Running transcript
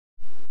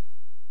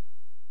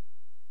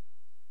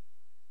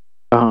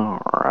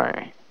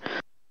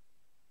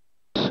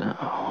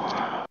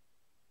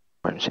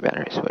emergency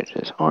battery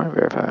switches on.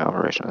 Verify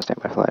operation of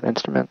standby flight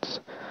instruments.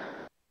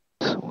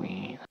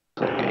 Sweet.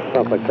 Okay,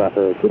 Complex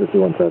traffic,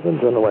 2217,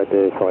 general right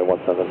day, showing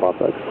 17,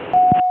 Complex.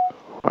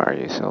 Why are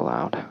you so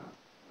loud? I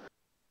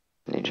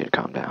need you to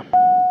calm down.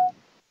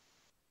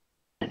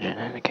 Engine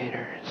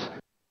indicators.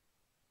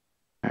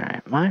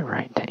 Alright, my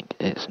right tank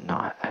is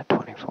not at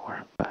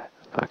 24, but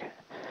fuck it.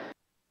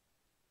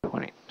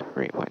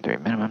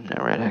 23.3 minimum,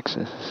 no red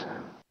X's.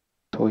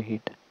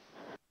 Sweet.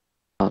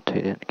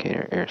 Altitude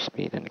indicator,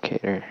 airspeed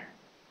indicator.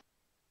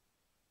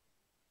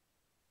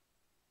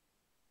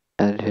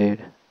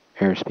 Attitude,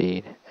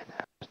 airspeed, and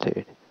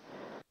altitude.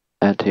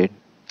 Attitude,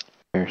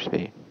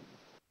 airspeed.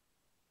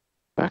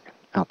 Back,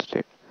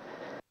 altitude.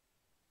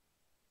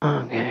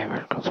 Okay,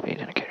 vertical speed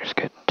indicator's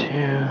good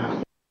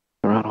too.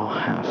 Throttle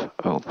half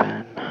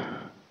open.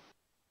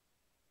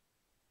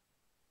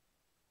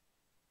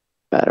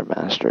 Battery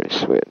mastery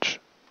switch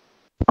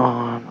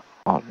on.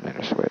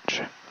 Alternator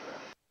switch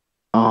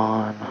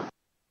on.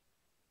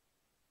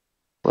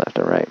 Left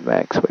and right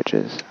back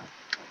switches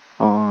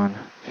on.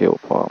 Fuel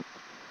pump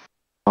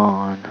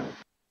on.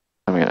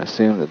 I'm going to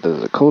assume that this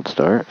is a cold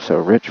start, so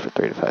rich for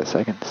 3 to 5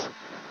 seconds.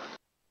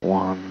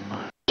 1,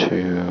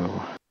 2,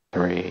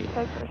 3,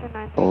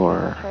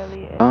 4,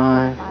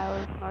 5.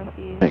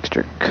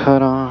 Mixture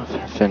cutoff.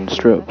 Fin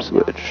strobe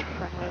switch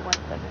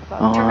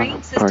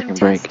on. Parking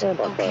brake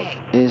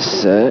is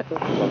set.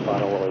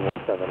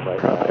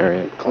 Prop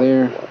area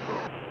clear.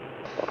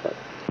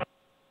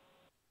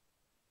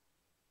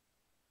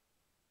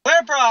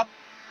 Clear prop.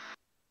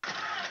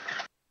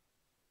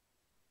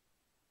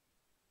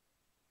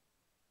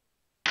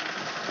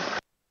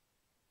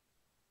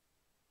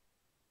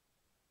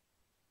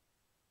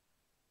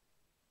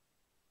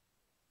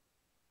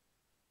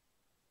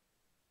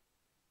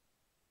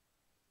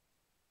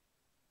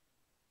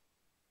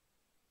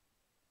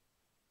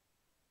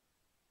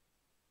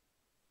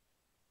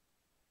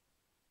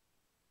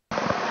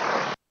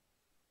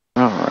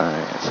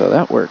 Alright, so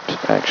that worked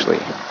actually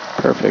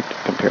perfect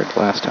compared to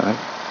last time.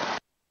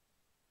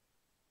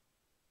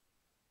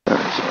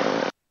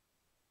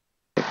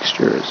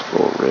 Mixture is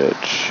full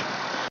rich.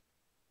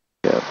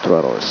 Yeah,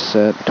 throttle is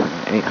set between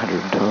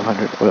 800 and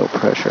 1200. Oil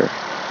pressure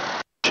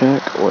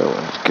check. Oil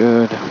is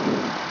good.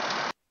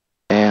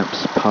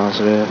 Amps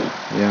positive.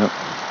 Yep.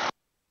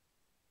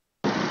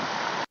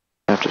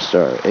 Have to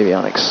start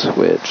avionics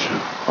switch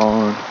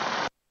on.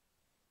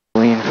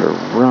 Lean for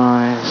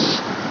rise.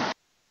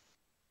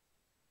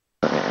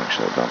 Let me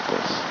actually bump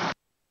this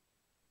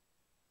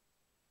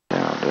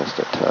down just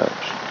a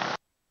touch.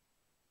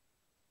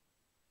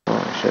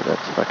 Holy shit,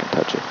 that's fucking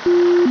touchy.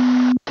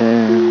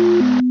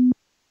 10,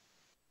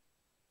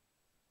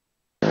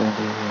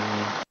 70,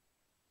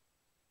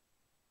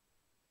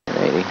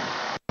 80.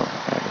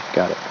 Oh, 90,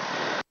 got it.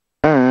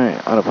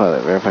 Alright,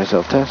 autopilot, verify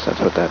self-test, that's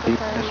what that beep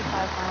is.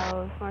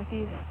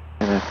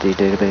 NFD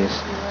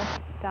database,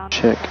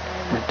 check,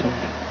 enter.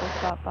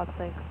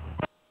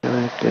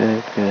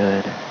 Good,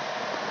 good.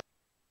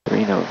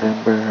 3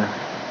 November.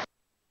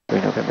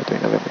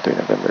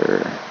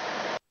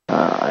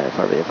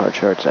 IFR VFR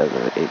charts as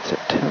of 8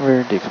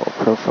 September. Default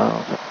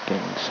profile.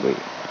 Fucking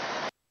sweet.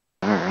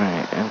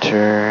 Alright,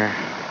 enter.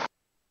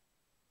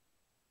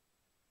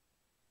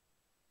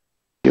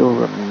 Fuel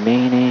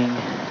remaining.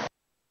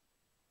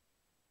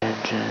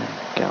 Engine.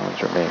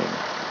 Gallons remaining.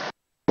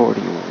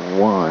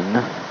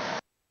 41.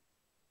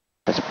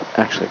 That's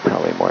actually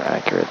probably more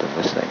accurate than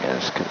this thing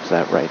is, because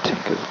that right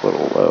tank is a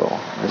little low.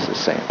 This is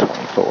saying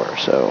 24,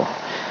 so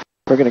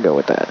we're going to go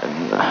with that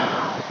and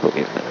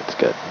believe that it's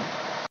good.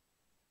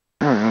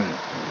 Alright.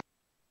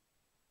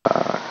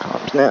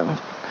 Comms now.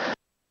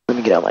 Let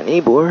me get out my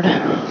kneeboard.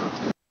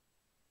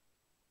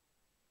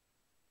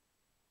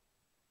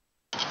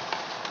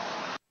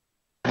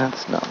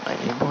 That's not my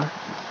kneeboard.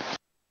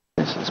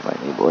 This is my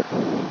kneeboard.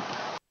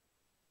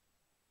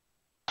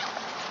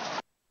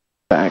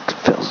 Back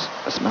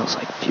smells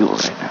like fuel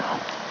right now.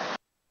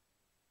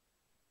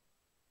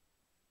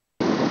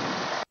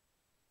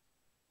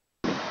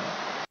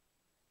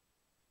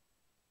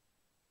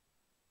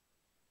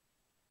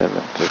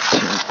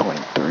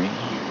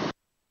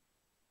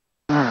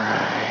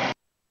 Alright.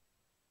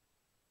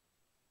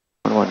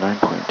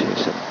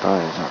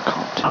 119.275 is on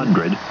comp 2.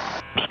 100.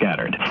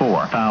 Scattered.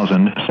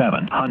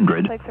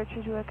 4,700.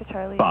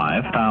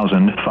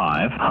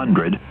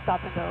 5,500.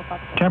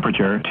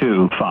 Temperature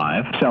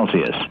 25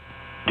 Celsius.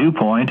 Dew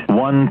point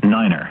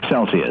 19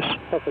 Celsius.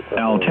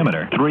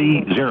 Altimeter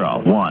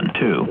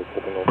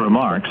 3012.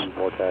 Remarks.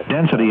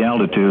 Density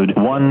altitude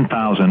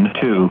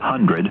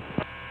 1,200.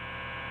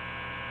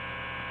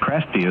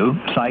 Crestview,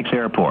 Sykes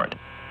Airport.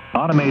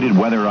 Automated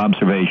weather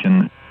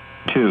observation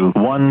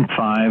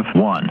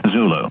 2151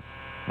 Zulu.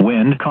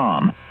 Wind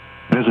calm.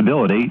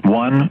 Visibility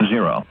 10.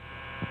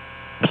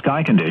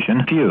 Sky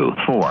condition few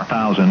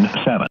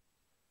 4007.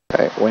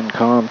 Alright, wind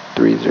calm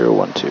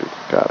 3012.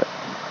 Got it.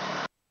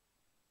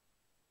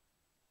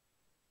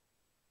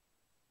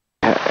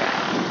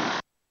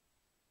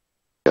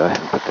 Go ahead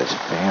and put this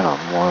fan on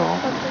low.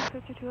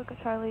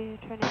 Charlie,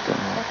 turning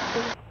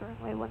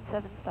runway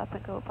 17, stop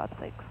and go,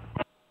 56.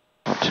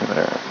 I'll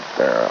altimeter,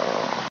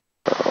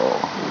 barrel,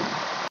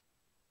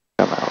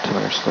 come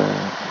altimeter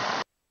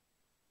set.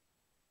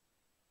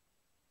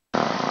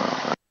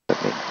 Let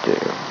me do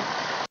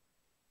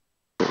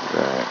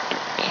direct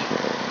KC.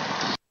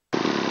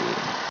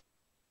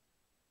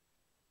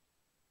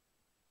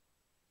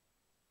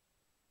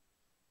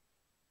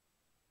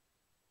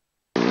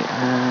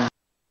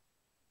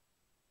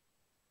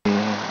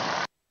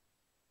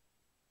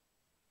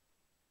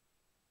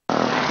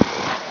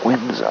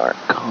 Winds are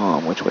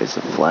calm. Which way's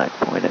the flag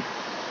pointed?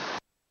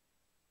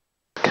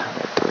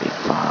 Kind of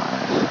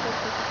 3-5.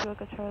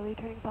 Charlie,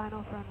 turning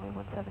final for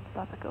runway 17,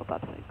 stop and go,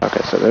 Bob 6.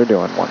 Okay, so they're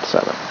doing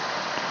 17.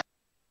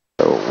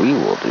 So we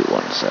will do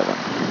 17.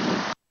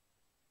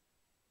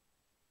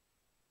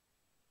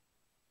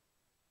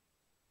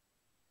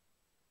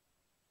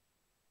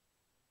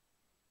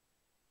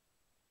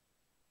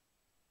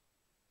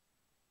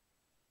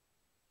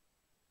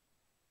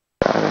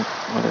 Got it.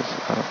 What is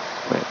up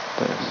with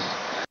this?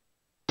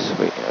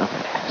 Sweet.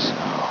 Okay, so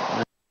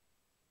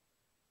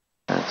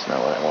that's not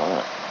what I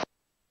want.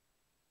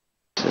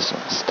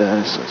 System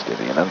status. Let's do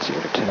the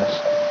annunciator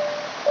test.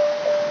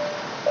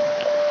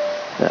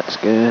 That's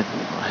good.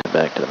 We'll head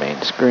back to the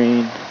main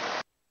screen.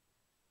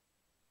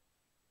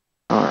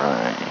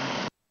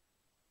 Alright.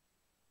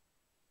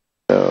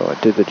 So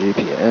I did the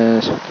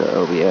GPS with the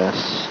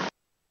OBS.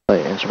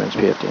 Flight instruments,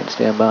 PFD and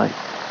standby.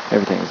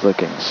 Everything's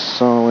looking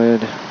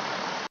solid.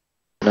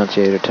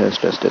 Annunciator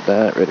test, just did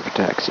that. Ready for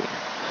taxi.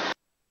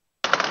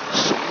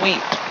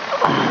 Sweet.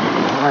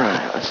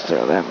 Alright, let's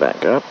throw that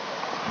back up.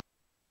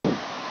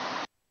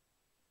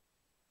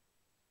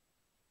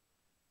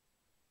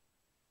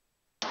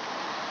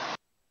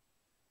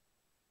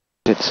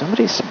 Did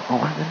somebody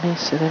smaller than me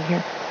sit in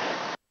here?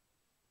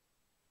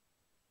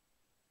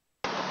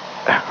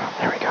 Oh,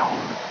 there we go.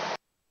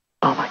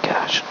 Oh my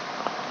gosh.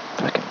 I'm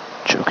fucking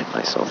choking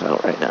myself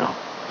out right now.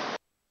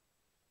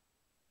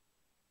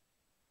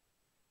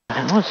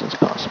 How is this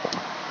possible?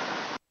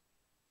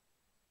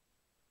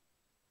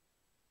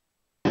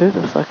 Who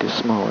the fuck is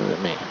smaller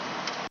than me?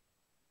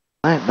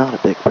 I am not a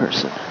big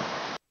person.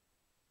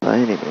 By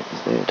any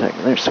means, they're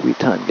taking their sweet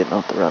time getting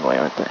off the runway,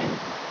 aren't they?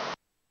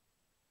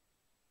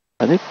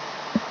 Are they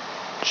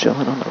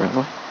chilling on the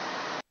runway?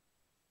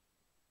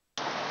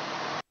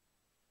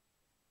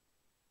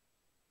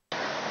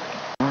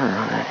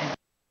 Alright.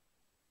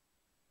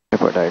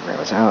 Airport diagram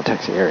is out,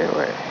 taxi area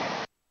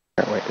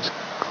airway is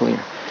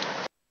clear.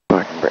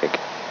 Parking brake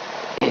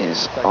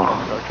is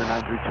off. Roger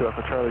 932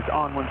 Echo Charlie's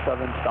on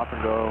 17, stop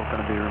and go,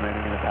 going to be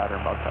remaining in the pattern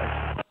about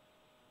 6.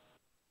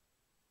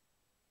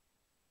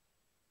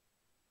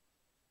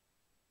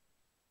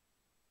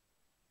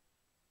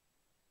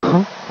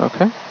 Huh,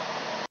 okay.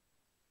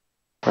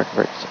 Parking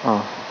brakes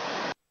off.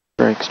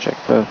 Brakes check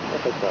both.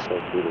 Traffic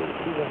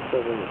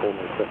 217,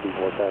 Goldman 50,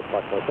 vortex,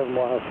 5.7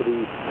 miles to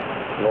the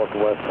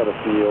northwest of the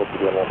field,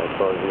 begin one more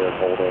turn here,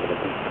 hold in,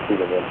 and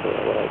speed again for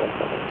runway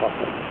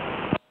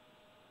 17.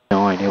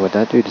 No idea what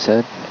that dude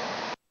said.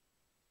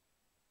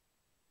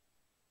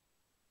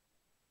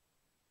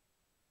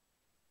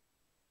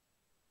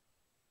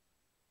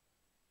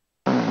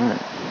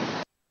 Alright.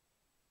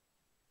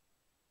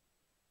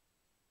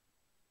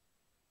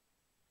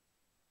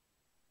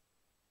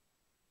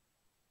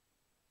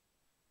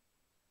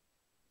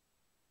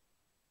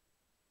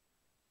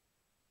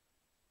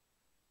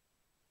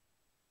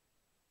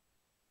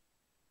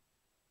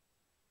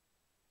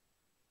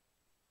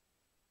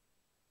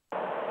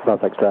 Bob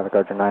 6 traffic,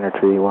 Archer 9er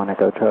Tree 1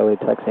 Echo Charlie,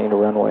 taxiing to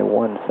runway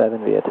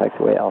 17 via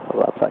taxiway Alpha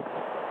Bob 6.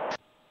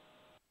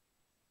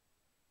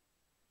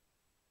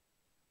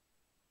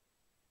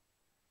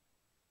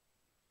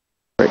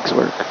 Brakes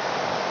work.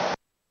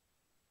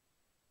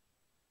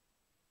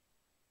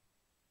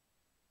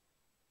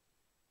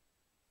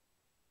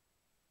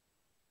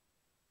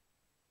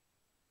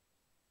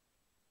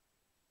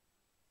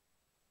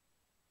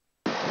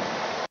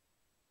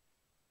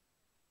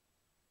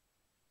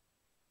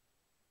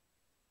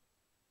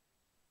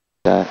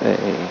 Is that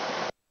a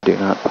do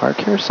not park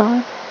here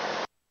sign?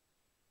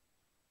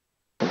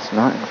 It's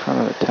not in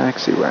front of the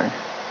taxiway.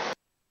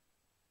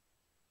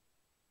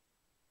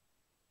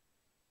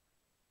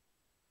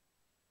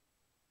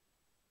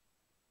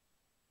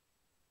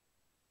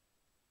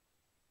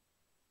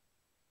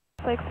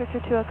 Flight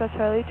Searcher 2 Echo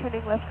Charlie,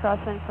 turning left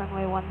crossing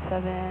runway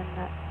 17,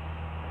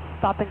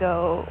 stop and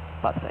go,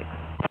 Bob 6.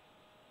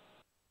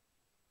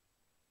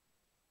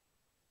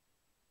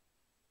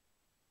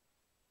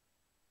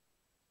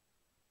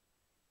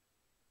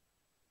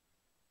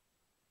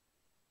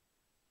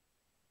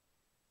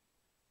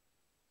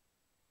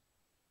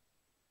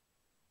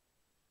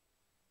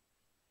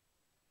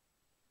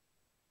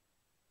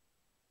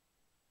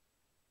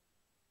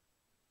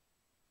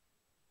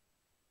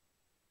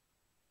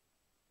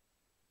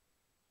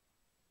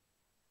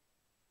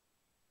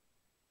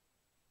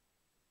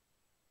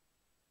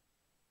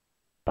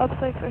 Bob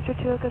 6, Archer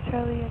 2 Echo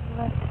Charlie, and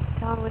left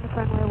downwind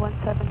for runway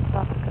 17,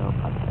 stop and go,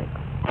 Bob 6.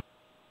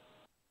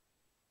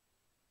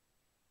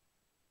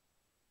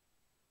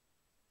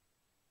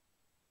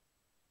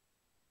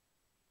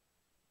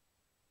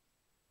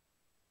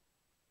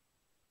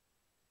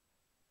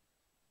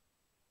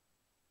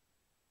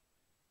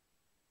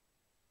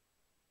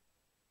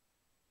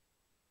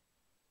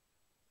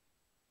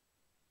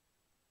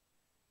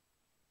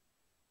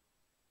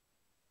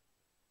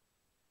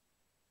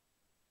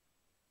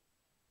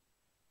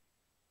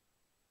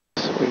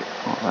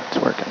 that's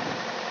working.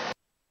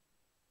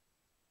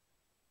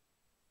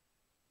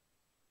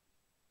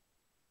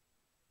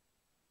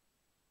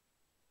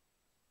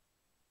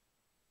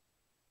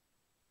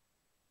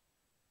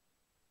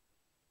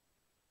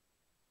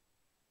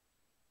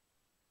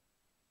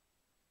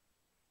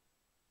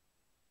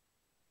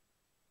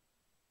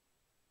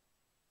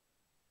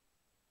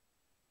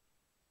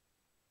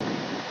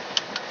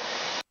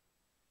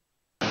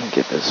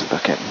 Get this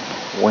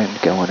fucking wind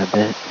going a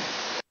bit.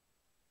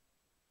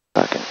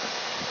 Fucking.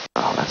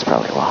 Oh, that's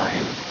probably why.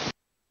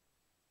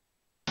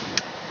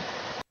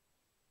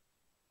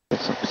 Get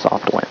some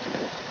soft wind.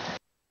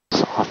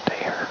 Soft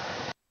air.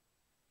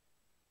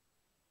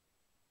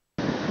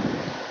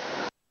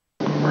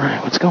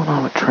 Alright, what's going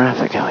on with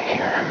traffic out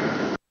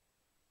here?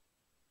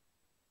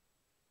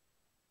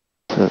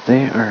 So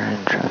they are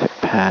in traffic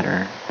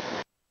pattern.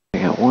 We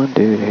got one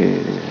dude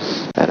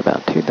who's at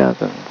about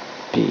 2,000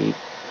 feet.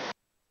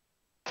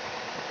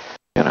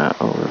 Gonna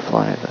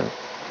overfly the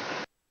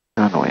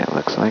runway, it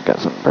looks like. Got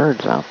some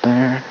birds out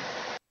there.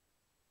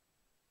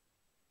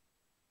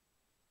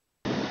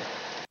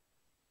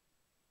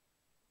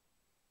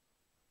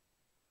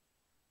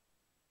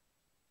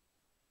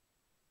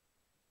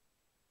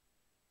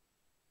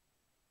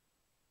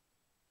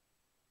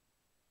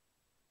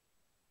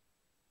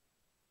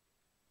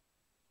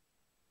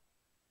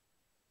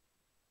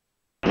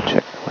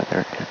 Check the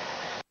weather again.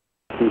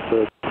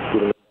 26,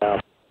 getting down,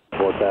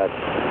 forecast,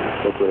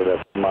 located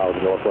at miles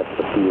northwest of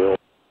the field,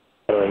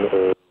 entering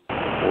a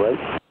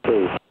right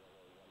base.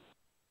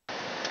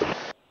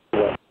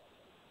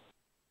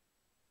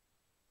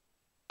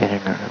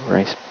 Getting a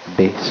race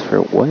base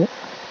for what?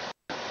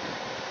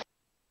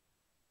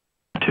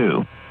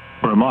 2.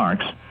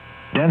 Remarks.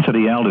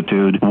 Density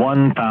altitude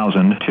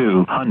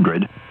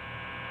 1,200.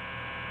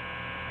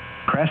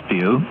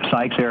 Crestview,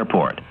 Sykes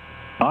Airport.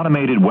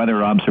 Automated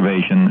weather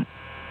observation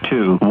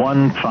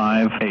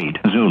 2158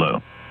 Zulu.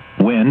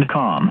 Wind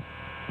calm.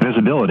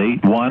 Visibility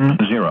 10.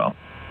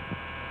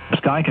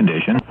 Sky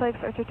condition. Sykes,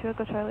 Archer 2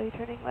 Echo Charlie,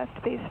 turning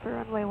left base for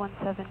runway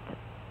 17.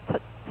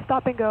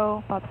 Stop and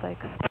go, Bob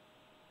Sykes.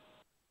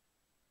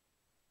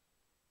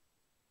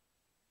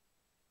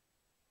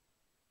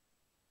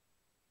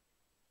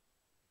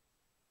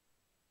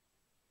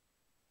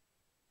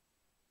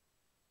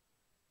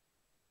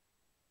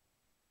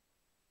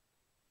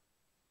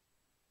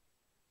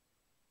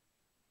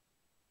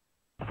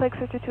 Sykes,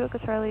 Archer 2 Echo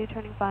Charlie,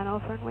 turning final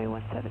for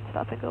runway 17.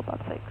 Stop and go, Bob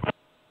Sykes.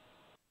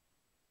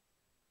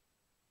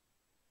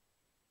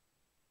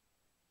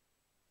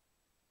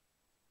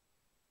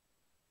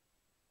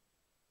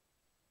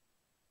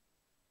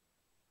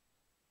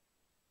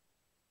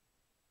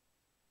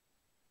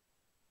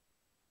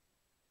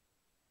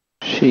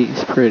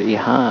 She's pretty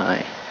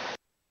high.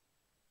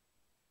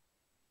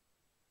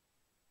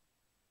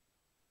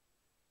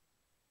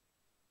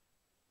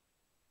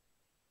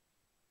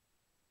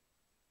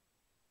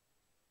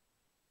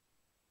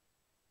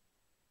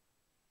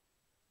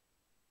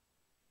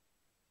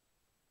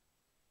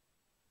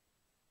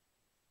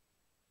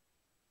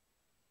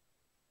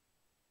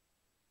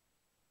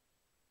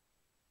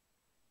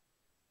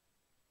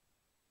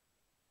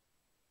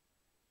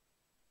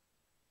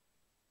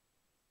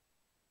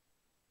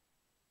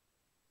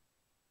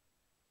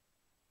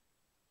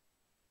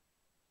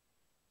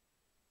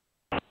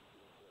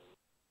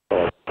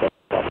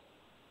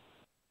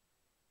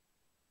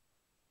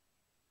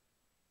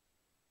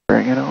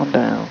 Bring it on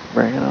down,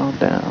 bring it on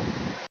down.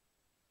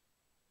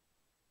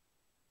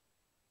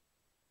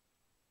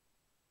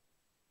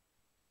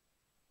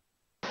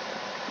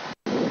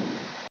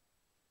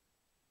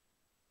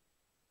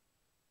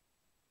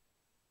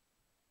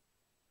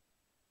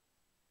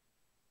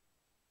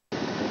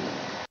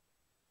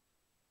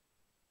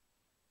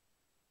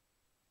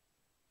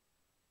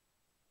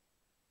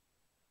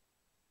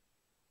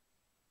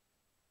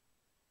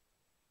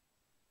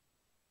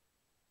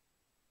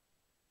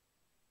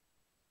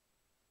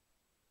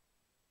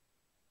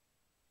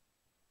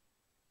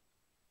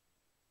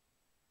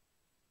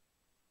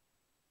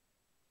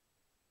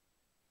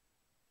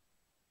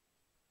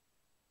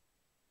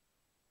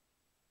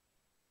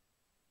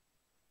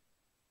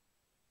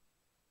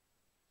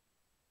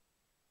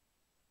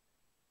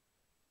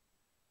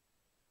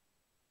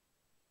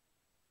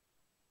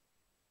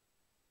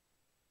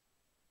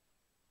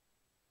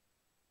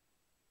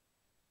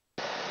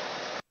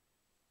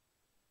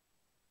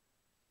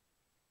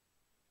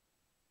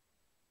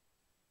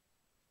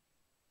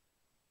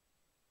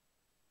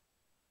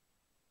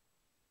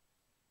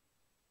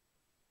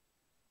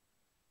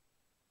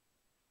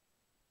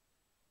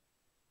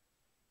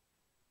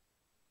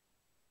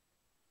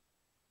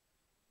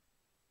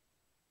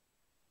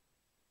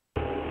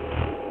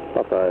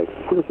 Southside,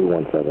 Cruise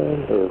 17,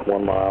 there is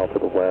 1 mile to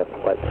the west,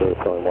 flight case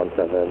showing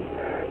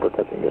 17, we're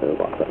touching the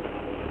Bob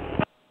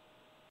Sykes.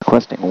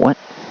 Requesting what?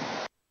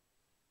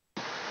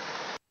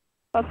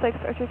 Bob Sykes,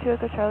 Archer 2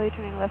 Echo Charlie,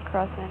 turning left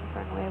crossing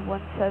for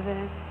runway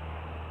 17.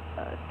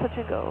 Touch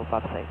and go,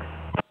 Bob Sykes.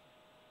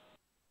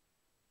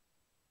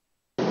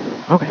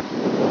 Okay.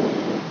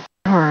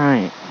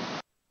 Alright.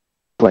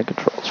 Flight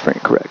controls,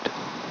 frame correct.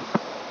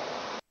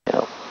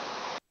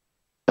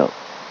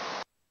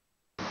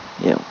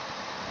 Yep.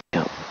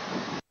 Yep.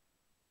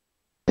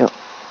 Yep.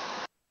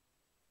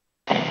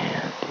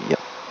 And yep.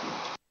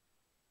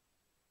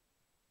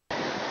 I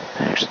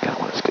actually kind of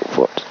want to skip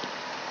forward.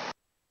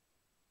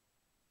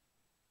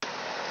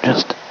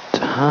 Just a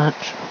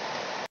touch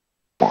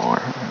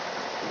more.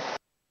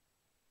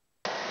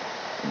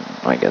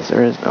 I guess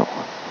there is no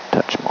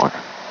touch more.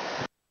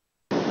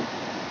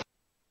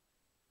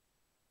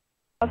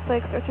 Bob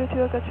 6, Archer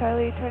 2 Echo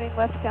Charlie, turning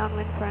left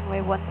downwind for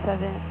runway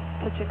 17,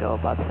 touch and go,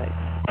 Bob 6.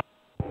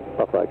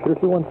 Bob 5, Cruise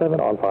 217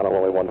 on final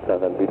runway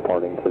 17, be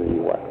departing to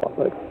the west, Bob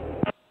 6.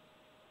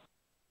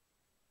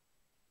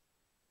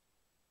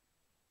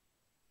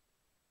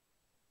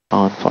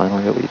 On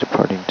final, you'll be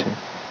departing to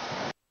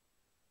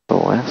the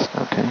west,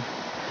 okay.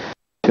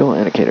 Fuel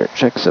indicator,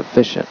 check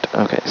sufficient.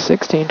 Okay,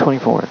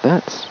 1624,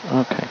 that's,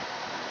 okay.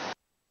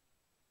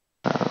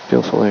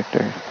 Fuel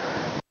selector,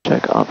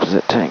 check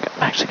opposite tank.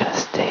 I'm actually going to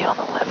stay on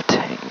the left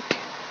tank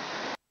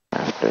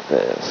after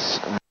this.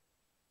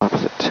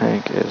 Opposite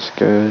tank is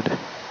good.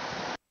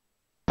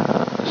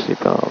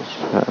 Seatbelts,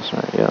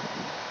 fastener, yep.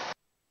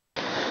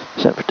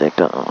 Set for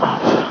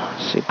takeoff.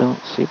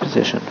 Seatbelt, seat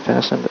position,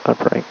 fastened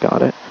upright,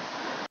 got it.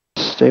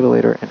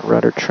 Stabilator and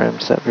rudder trim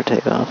set for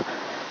takeoff.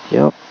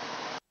 Yep.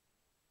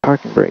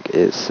 Parking brake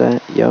is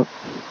set. Yep.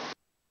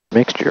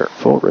 Mixture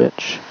full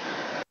rich.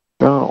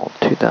 Throttle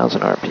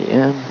 2000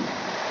 RPM.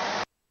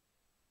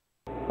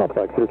 Bob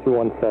 5, Cruise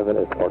 217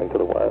 is departing to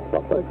the west,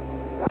 Bob 6.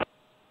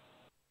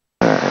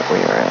 Alright, we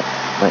are at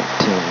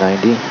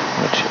 1990,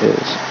 which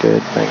is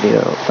good.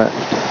 Magneto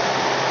left.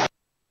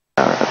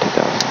 Alright,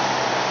 2000.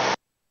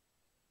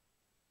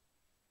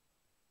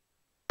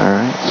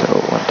 Alright, so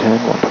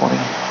 110,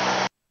 120.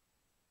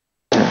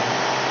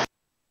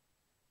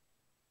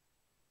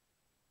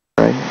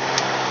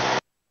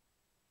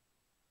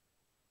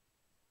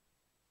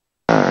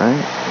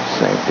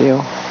 Same deal.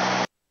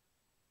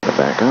 Put it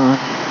back on.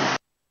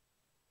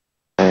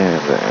 And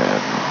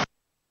then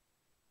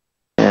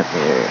amp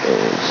meter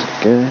is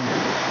good.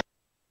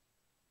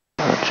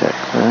 I'll check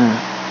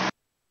that.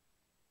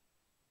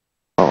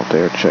 Alt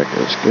air check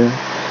is good.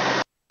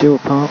 Fuel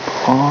pump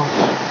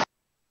off.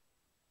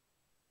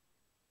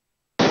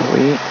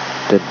 Sweet.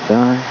 Didn't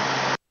die.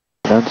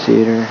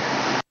 Annunciator.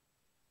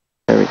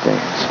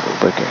 Everything's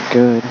looking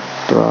good.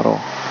 Throttle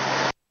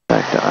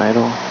back to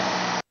idle.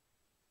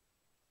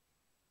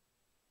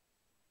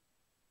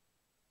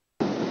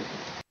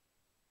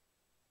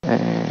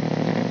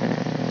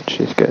 And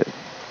she's good.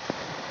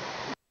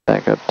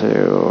 Back up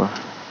to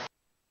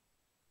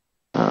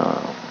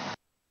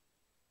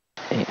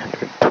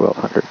 800,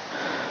 1200.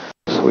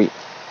 Sweet.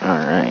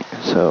 Alright,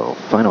 so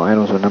final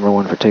items with number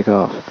 1 for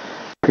takeoff.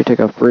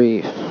 Pre-takeoff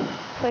brief.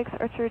 6,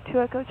 Archer 2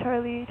 Echo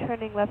Charlie,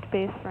 turning left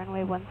base for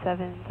runway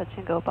 17, touch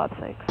and go, Bob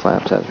 6.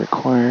 Flaps as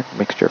required.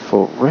 Mixture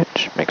full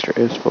rich. Mixture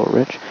is full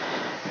rich.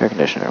 Air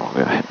conditioner, we'll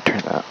go ahead and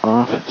turn that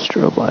off.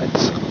 Strobe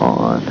lights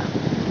on.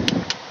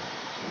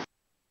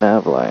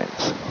 Nav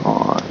lights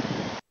on.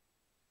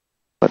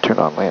 I'll turn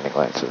on landing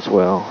lights as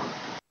well.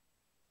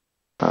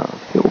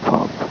 Fuel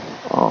pump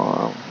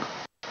on.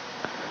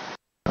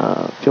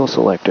 Fuel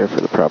selector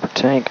for the proper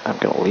tank. I'm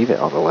going to leave it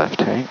on the left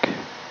tank.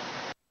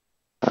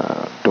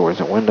 Doors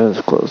and windows,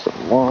 close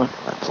them long.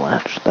 That's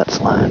latched, that's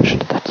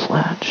latched, that's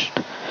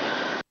latched.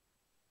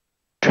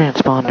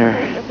 Transponder,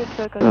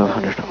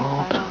 1200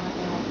 volt.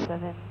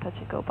 Touch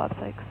and go, Bob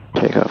 6.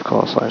 Takeoff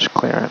call /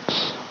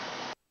 clearance.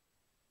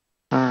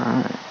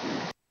 Alright.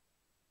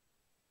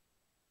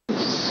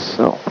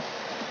 So.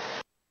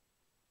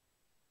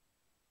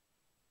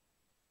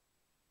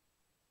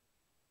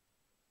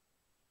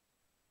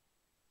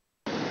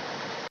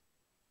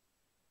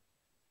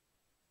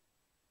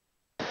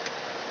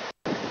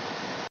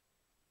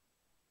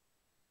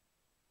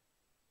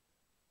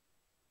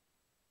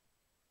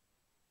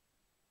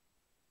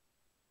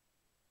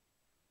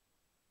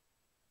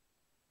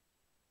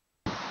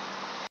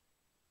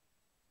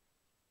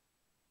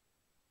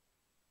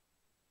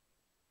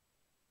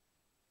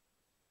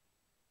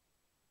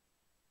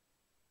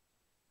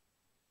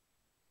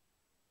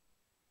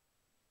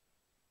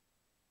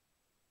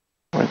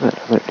 Where'd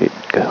that other dude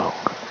go?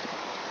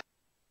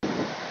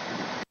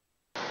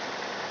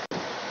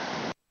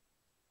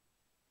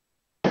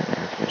 Turn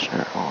air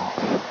conditioner off.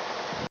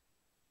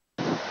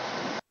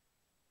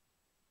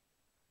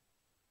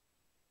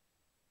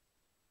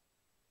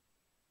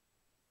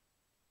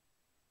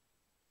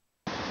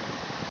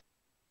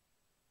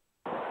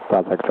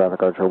 Bob 6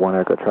 traffic, Archer 1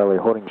 Echo Charlie,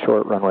 holding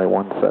short, runway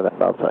 17,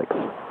 Bob 6.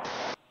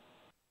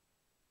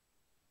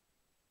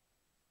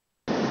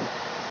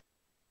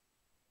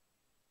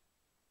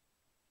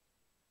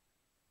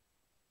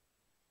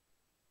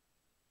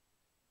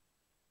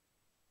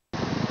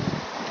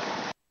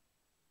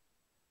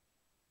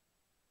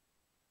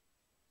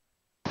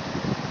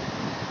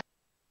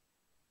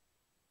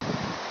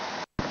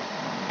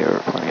 Give her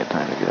plenty of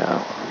time to get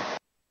out.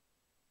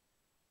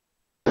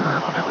 I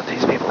don't know what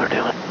these people are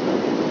doing.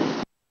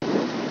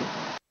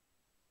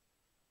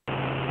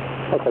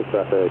 Okay,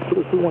 traffic,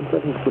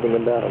 217 speeding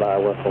inbound on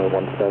Iowa,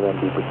 runway 17,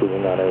 be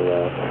proceeding on a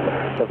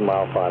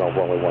 7-mile final,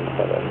 runway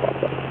 17, Bob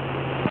 6.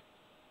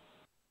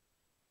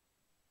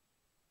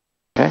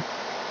 Okay.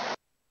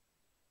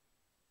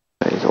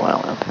 He's a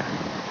while out there.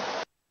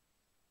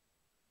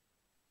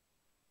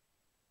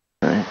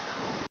 Alright.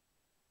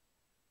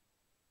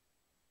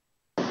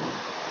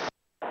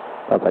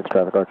 Bob Sykes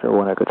traffic, Archer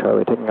 1 Echo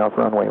Charlie, taking off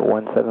runway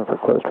 17 for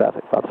closed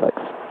traffic, Bob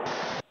Sykes.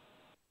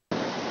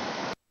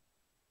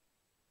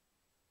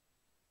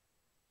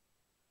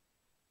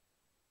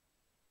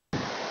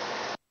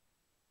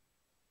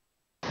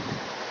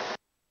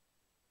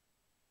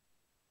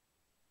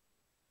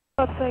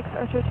 Bob Sykes,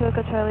 Archer 2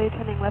 Echo Charlie,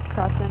 turning left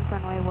crosswind for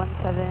runway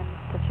 17,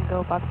 touch and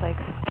go, Bob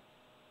Sykes.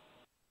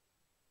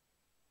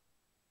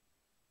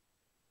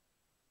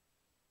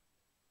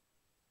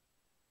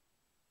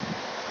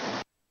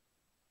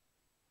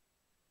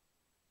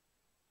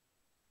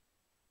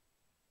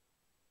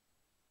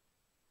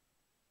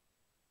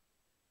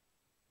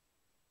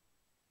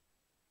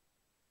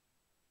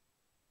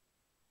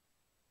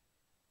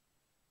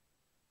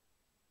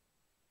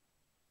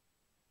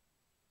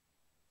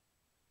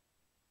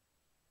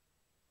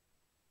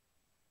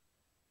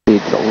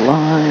 Speed's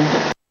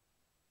alive.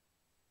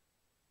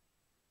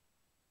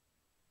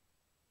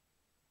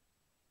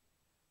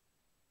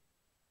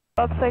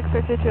 Bob Sykes,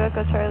 Archer 2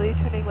 Echo Charlie,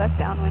 turning left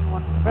downwind,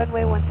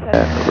 runway 17,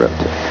 And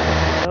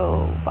rotate.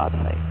 go, Bob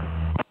Sykes.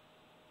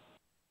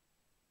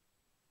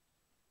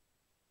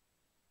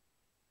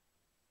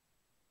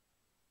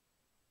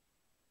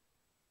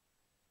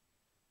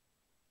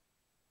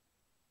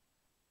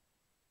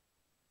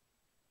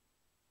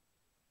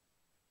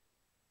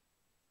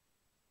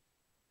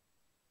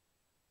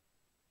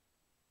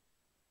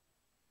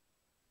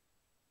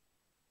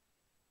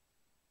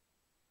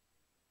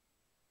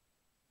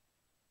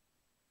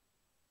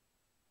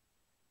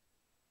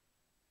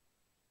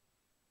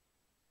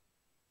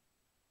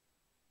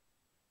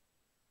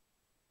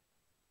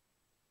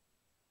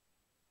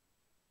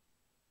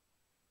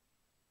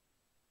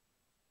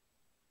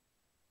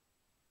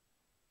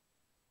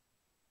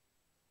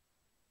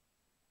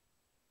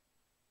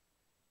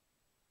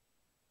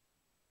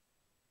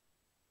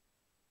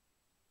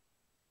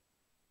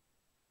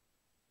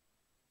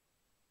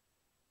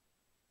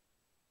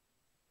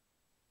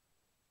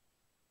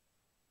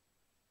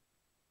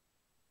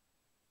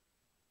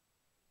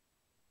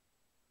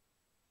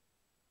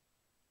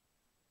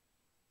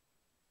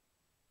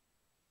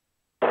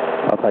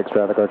 Bob Sykes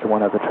traffic, Archer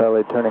 1 Echo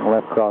Charlie, turning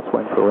left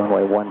crosswind for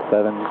runway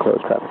 17,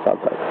 closed traffic, Bob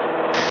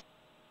Sykes.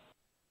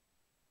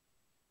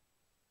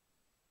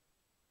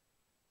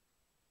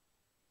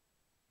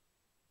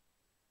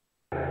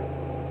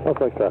 Bob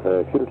Sykes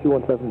traffic, shooter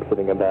 217,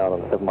 sitting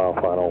inbound on 7 mile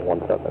final,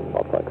 17,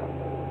 Bob Sykes.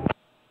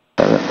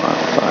 7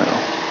 mile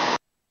final.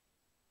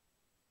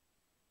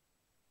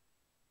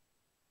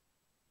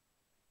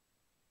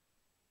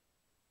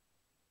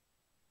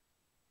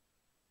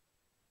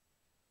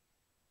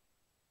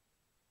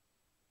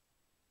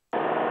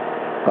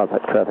 Bob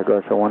Sykes traffic,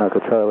 Archer 1 Echo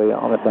Charlie,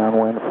 on the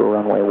downwind for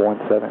runway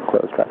 17,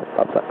 closed traffic,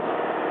 Bob Sykes.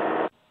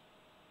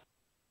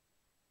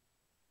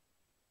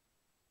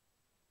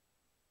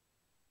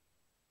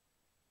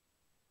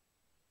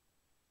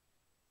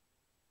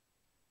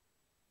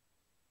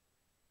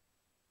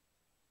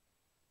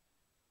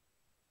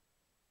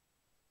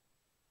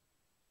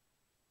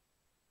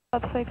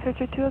 Bob Sykes,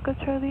 Archer 2 Echo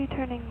Charlie,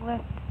 turning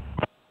left.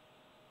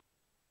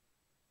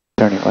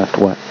 Turning left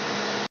what?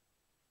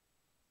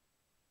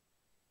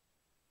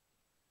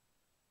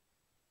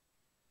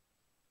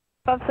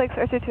 Bob Sykes,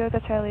 Archer 2 Echo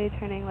Charlie,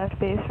 turning left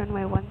base,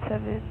 runway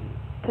 17,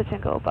 touch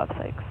and go, Bob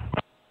Sykes.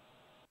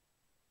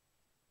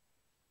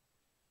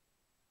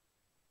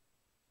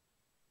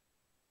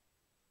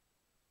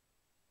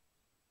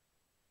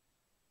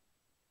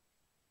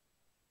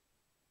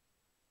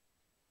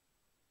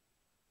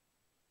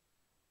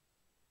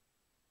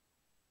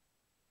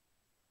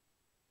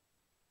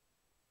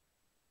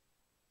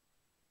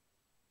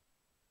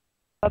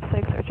 Bob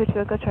Sykes, Archer 2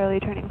 Echo Charlie,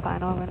 turning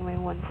final, runway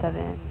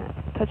 17,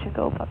 touch and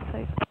go, Bob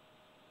Sykes.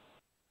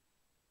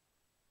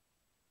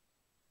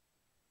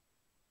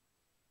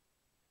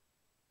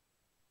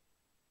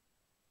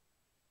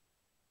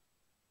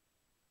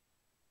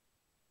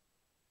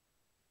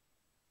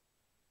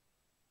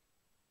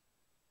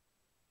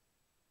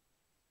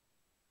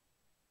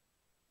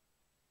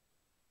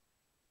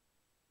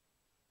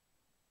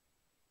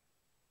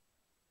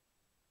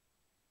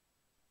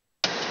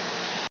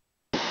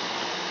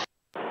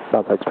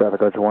 Bob Sykes traffic,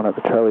 Archer 1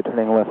 Echo Charlie,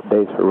 turning left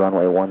base for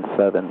runway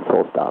 17,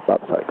 full stop, Bob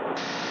Sykes.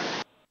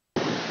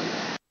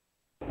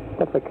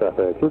 Bob Sykes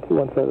traffic, shooter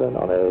 217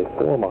 on a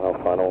 4 mile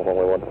final,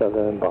 runway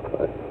 17, Bob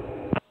Sykes.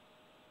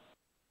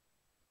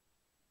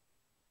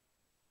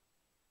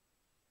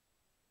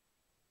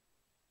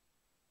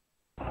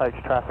 Sykes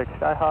traffic,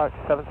 Skyhawk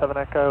 77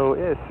 Echo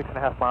is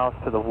 6.5 miles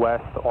to the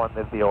west on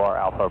the VOR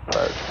Alpha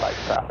approach,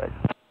 Sykes traffic.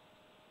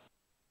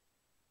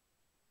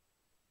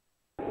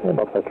 And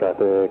Bob Sykes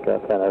traffic,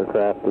 scan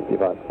aircraft, please be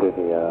advised to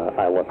the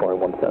Iowa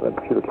runway 17,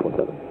 shooter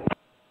 217.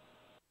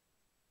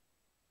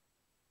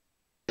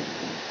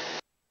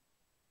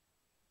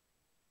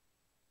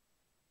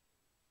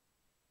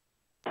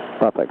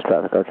 Bob Sykes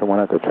traffic, Archer 1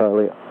 Echo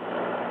Charlie,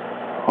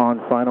 On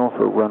final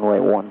for runway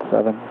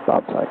 17,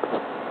 Bob Sykes.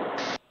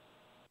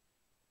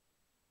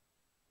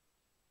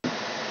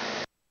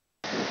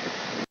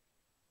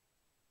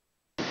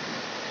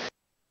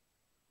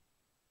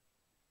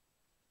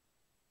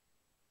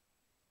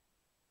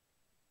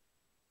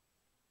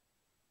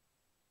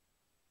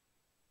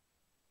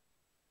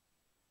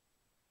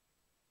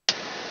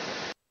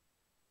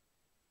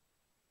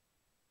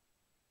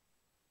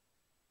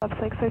 Bob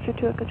Sykes, Archer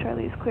 2 Echo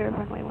Charlie is clear of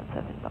runway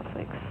 17, Bob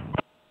Sykes.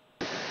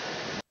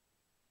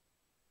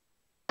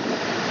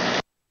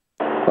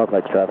 Bob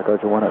Sykes traffic,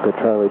 Archer 1 Echo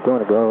Charlie,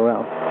 doing a go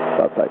around,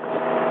 Bob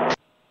Sykes.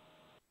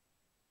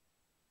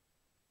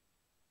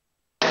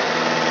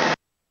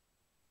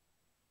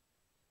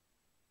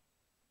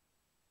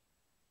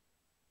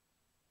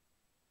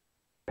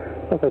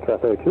 Okay,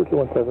 traffic,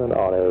 2217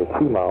 on a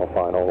 2-mile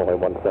final, runway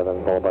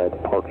 17, followed by a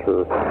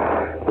departure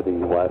to the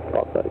west,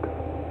 Bob Sykes.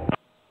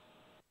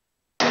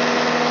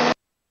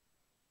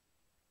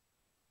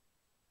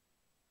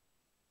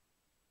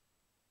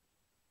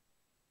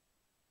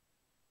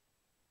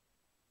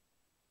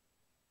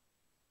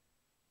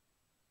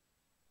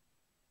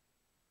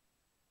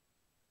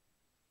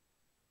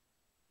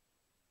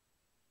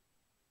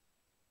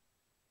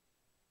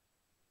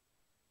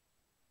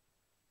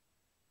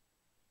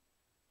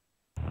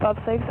 Bob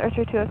Sykes,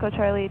 Archer 2 Echo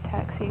Charlie,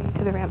 taxiing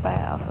to the ramp by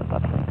Alpha,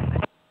 Bob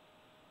Sykes.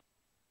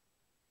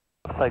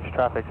 Sykes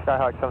traffic,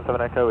 Skyhawk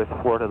 77 Echo is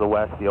 4 to the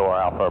west, the OR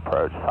Alpha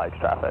approach, Sykes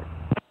traffic.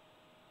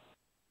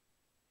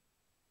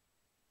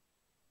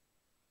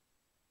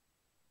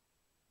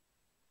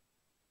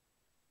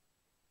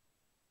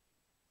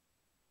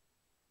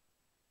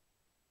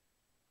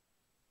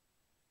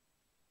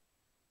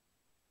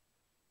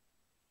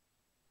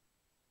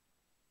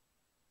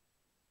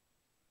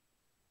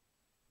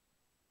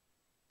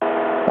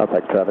 Bob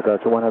Sykes traffic,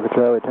 Archer 1 Echo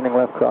Charlie, turning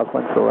left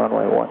crosswind for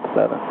runway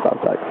 17, Bob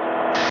Sykes.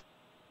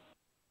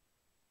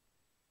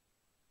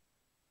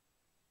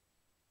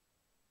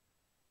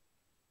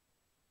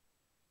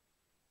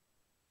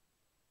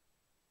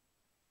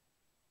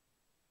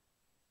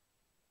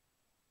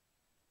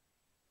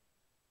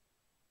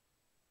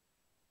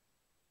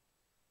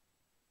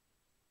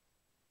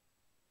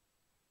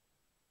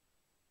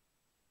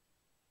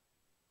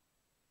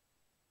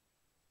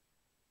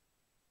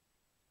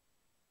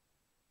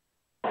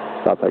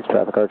 Bob Sykes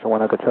traffic, Archer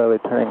 1 Echo Charlie,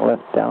 turning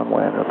left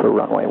downwind for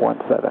runway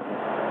 17.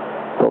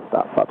 Full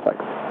stop, Bob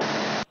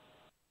Sykes.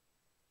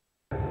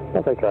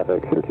 Okay,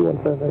 traffic, Shooter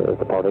 217 is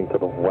departing to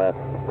the west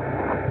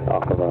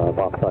off of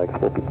Bob Sykes.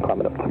 We'll be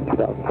climbing up to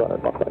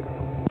 2,500, Bob Sykes.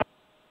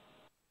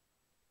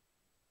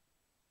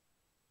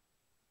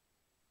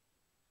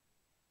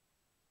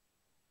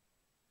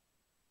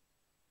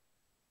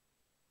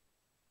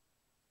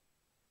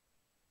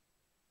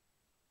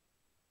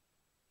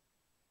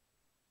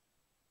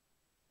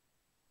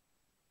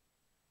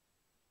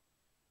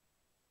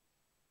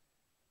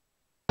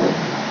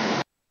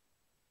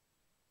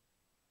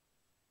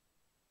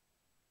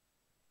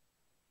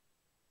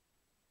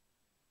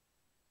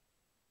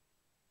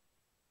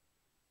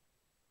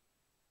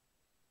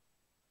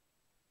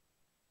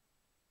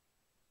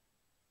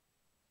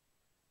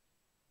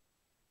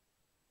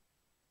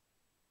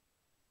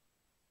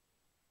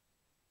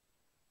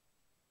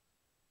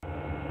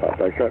 Bob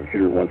Sykes traffic,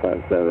 Shooter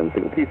 157,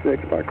 single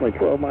T6, approximately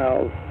 12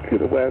 miles to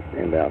the west,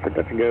 inbound for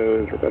touch and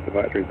goes, request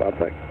advisory, Bob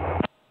Sykes.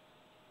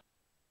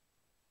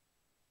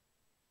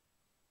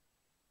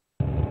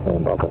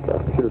 And Bob Sykes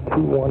traffic, Shooter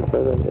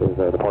 217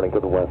 is departing to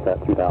the west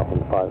at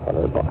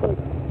 2,500, Bob Sykes.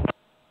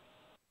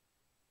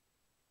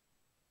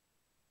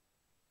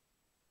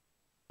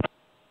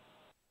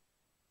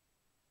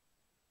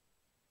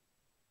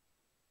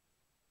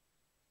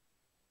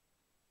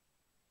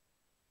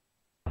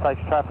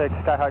 Sykes traffic,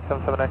 Skyhawk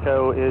 77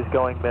 Echo is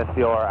going miss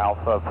the OR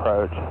Alpha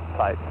approach,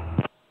 Sykes.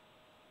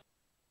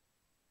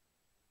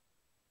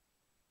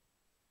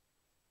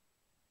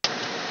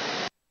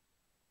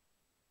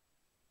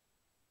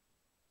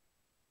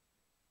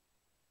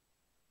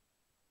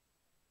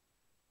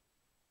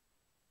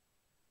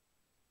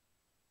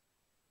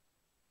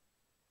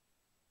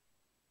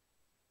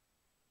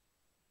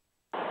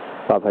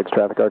 Bob Sykes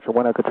traffic, Archer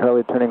 1 Echo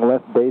Charlie, turning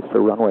left base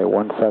for runway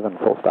 17,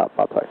 full stop,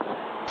 Bob Sykes.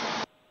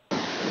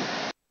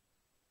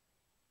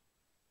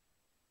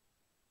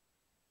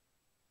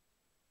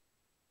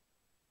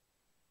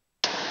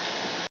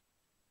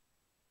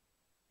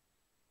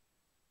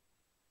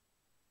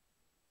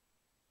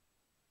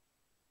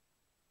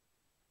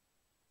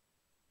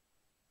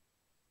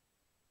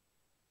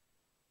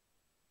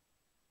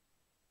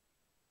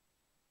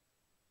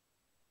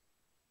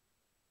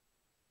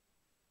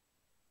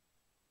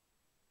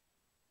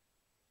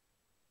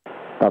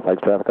 Bob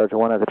Sykes traffic, Archer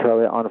 1 Echo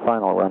Charlie, on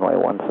final, runway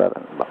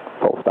 17,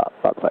 full stop,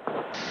 Bob Sykes.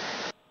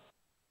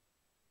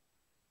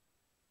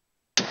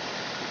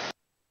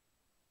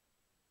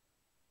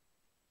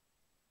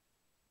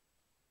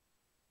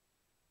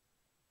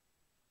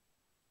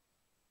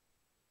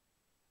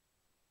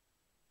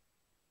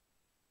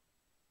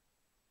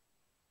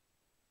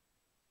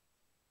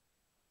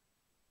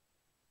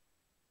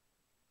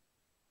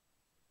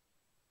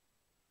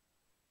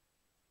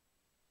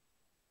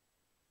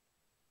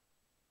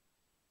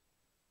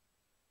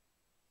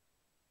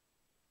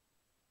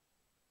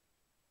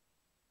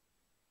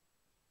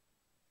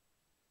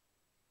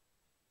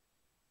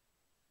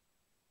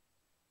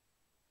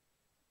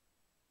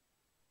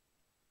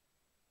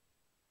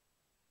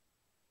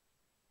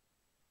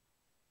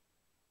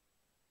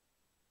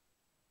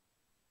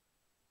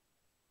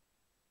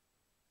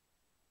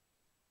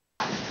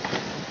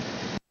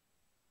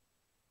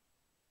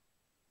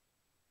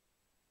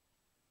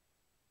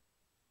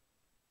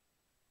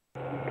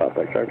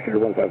 Southwest Sharpshooter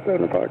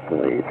 157,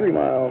 approximately 3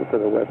 miles to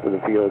the west of the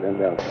field, and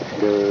down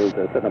goes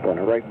setting up on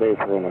the right base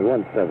for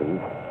runway 17,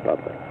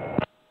 Southwest.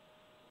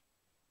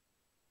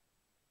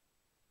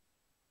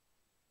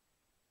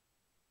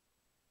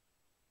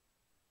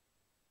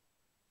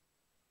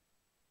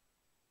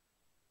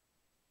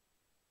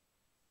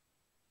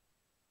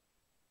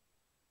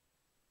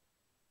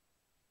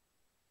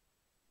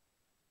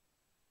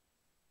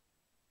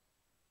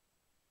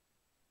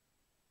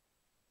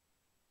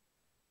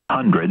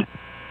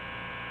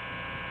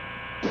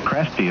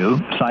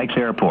 Crestview, Sykes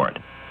Airport.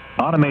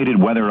 Automated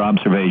weather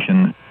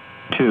observation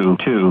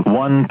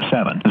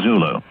 2217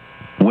 Zulu.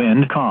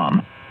 Wind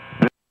calm.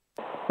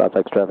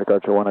 Southwest traffic,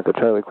 Archer 1 Echo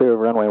Charlie, clear of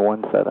runway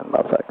 17,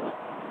 Southwest.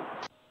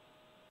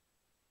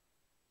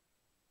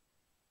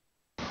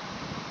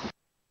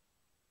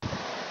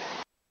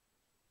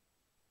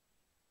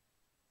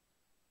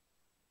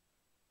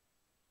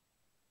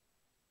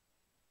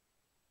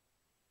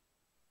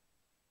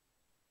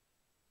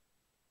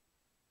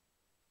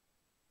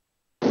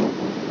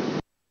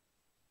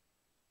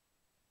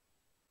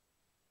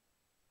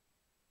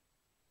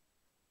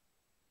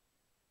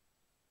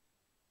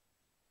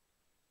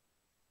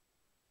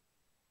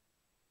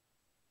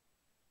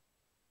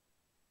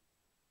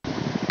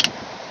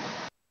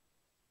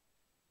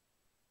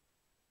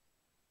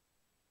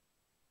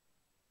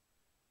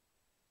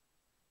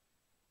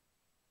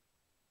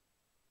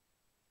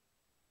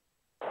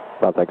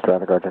 Southwest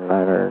traffic, Archer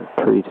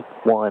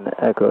 931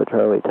 Echo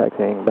Charlie,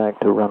 taxiing back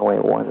to runway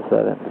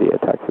 17 via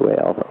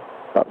taxiway Alpha,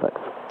 Southwest.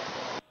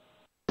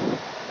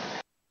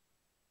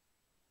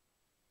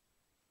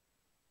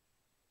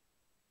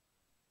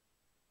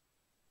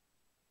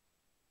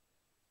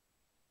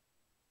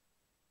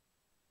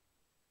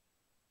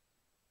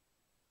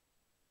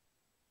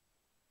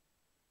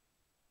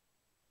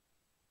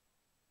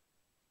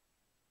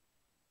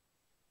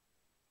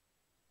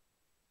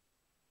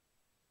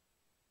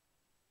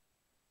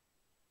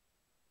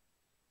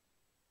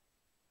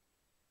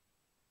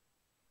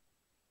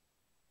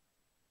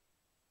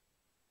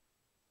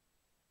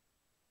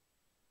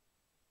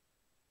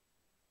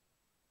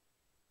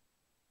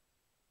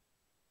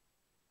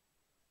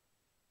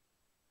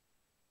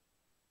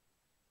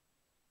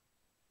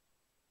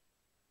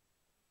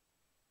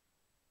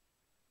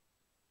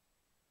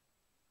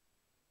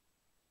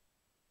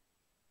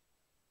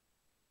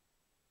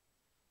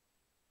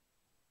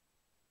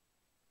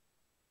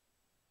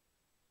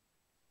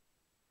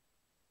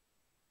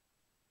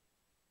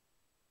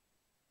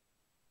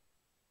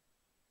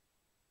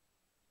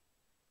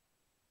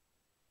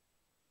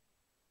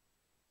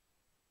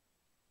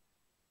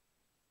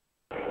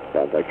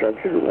 Southwest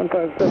Sharpshooter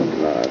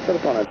 157, set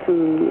up on a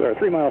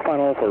 3 mile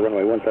final for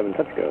runway 17,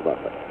 touch go,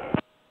 Southwest.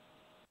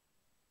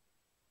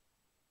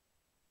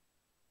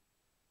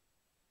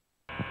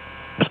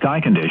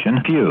 Sky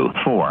condition, few,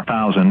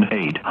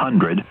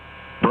 4,800.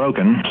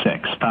 Broken,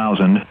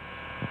 6,000.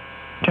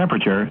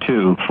 Temperature,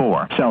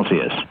 24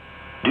 Celsius.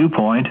 Dew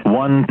point,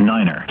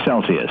 19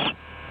 Celsius.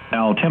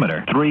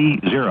 Altimeter,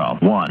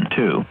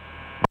 3012.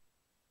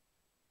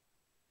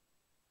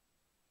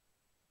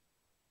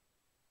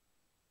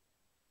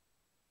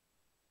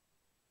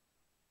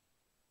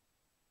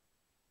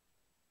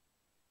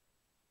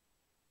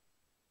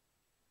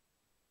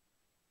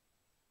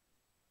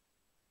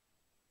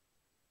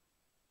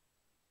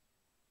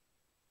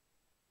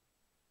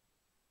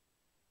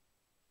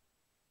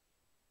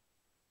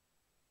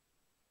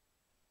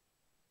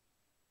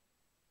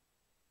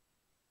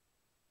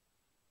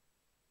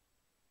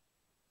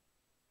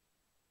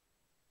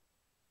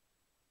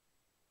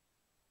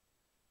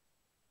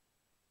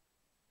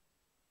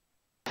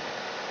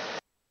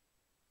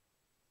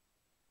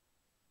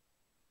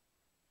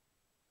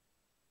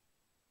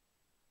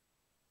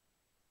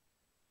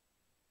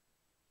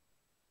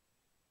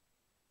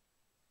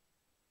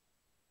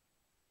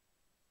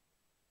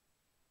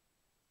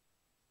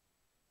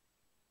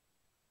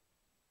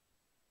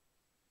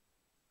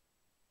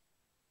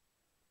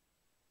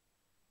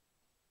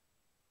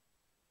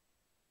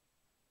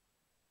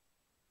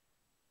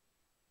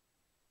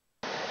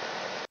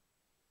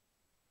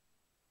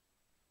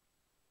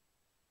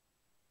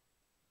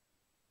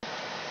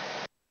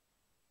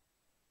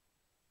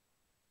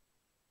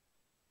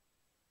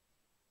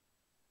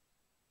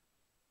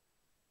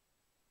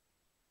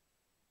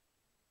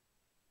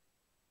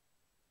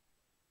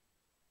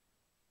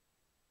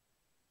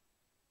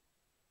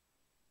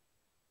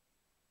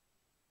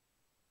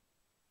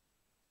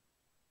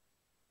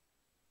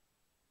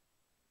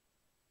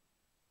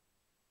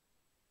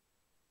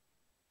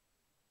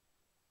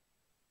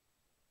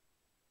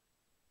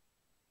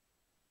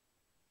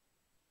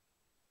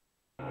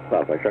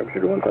 Southwest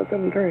Sharpshooter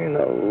 157, turning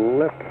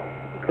left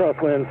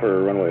crosswind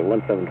for runway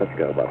 17, touch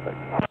go,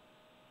 Southwest.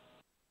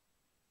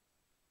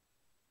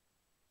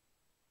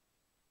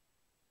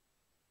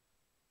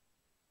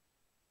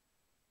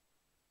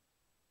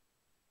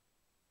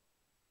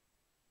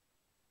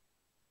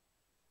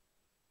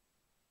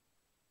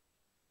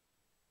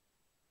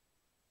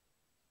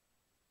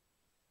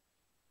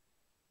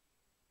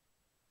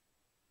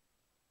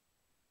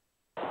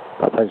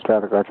 Southside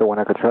traffic, Archer 1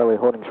 Echo Charlie,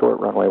 holding short,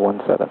 runway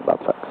 17,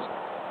 about 6.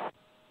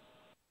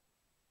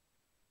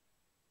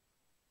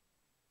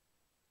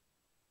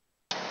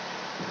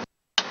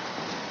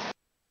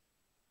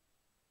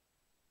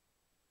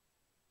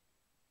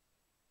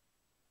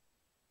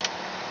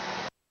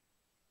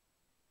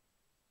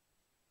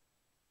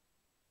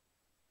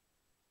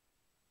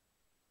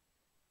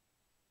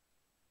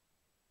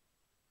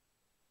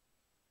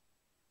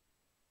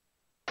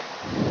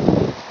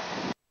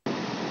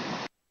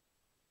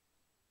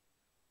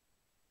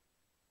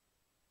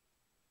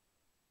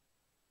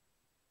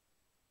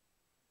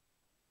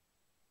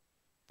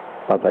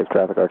 Southside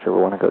traffic, Archer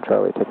 1 Echo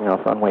Charlie, taking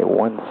off runway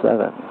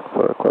 17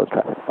 for closed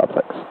traffic, about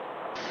 6.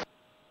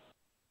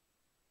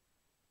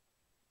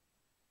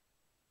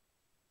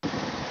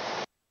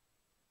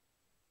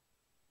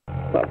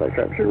 Southside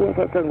traffic, sure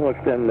 157 will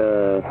extend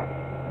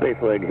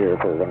base leg here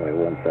for runway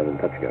 17,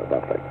 touch go,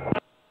 about 6.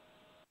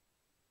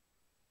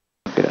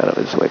 Get out of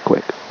his way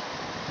quick.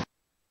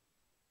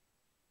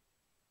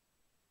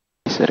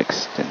 He said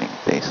extending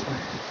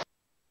baseline.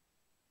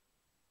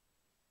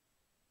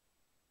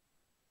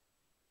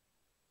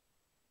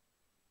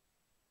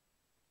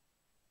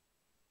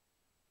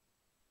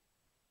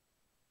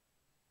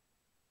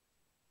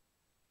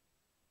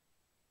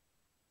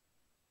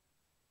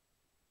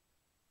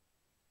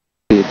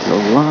 It's a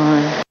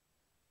line.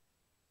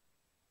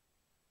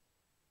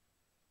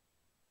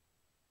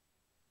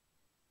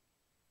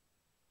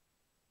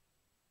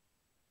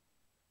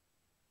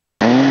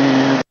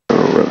 And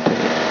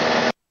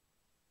rotate.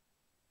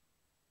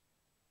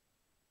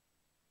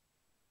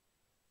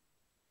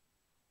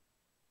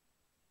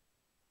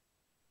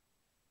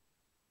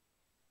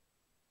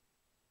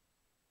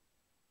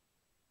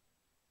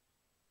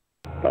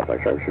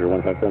 Southside traffic, sure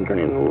 157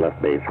 turning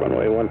left base,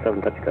 runway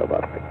 17, touch go,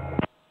 about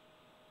 6.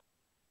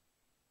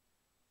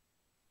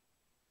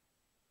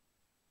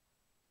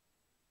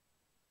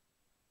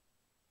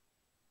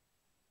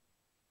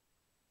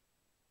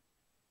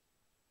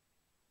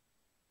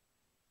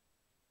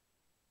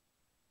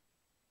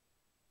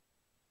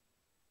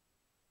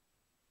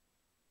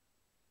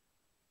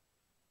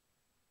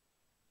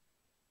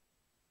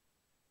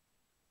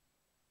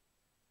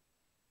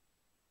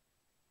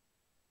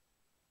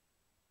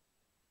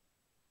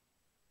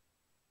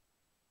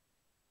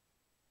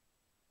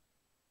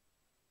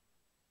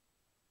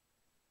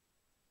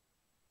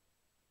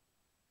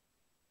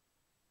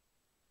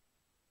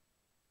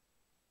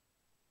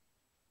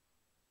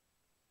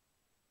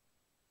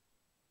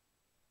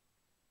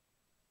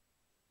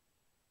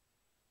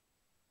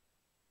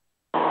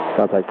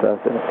 Southside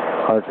traffic,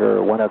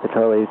 Archer 1 Echo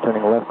Charlie,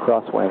 turning left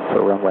crosswind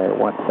for runway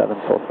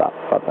 17, full stop,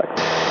 about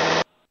 6.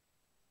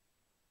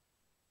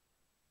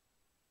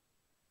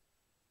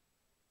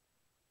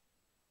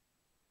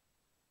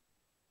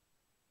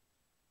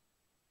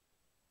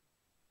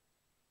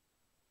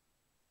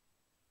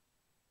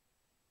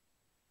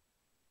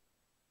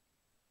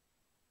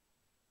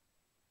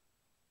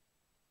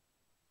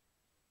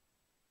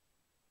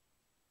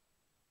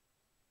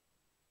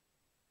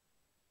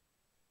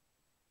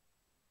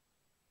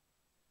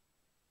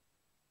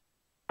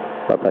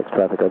 Southside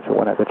traffic, Archer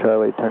 1 Echo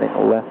Charlie,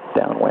 turning left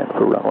downwind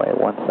for runway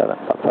 17,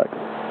 about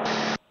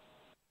 6.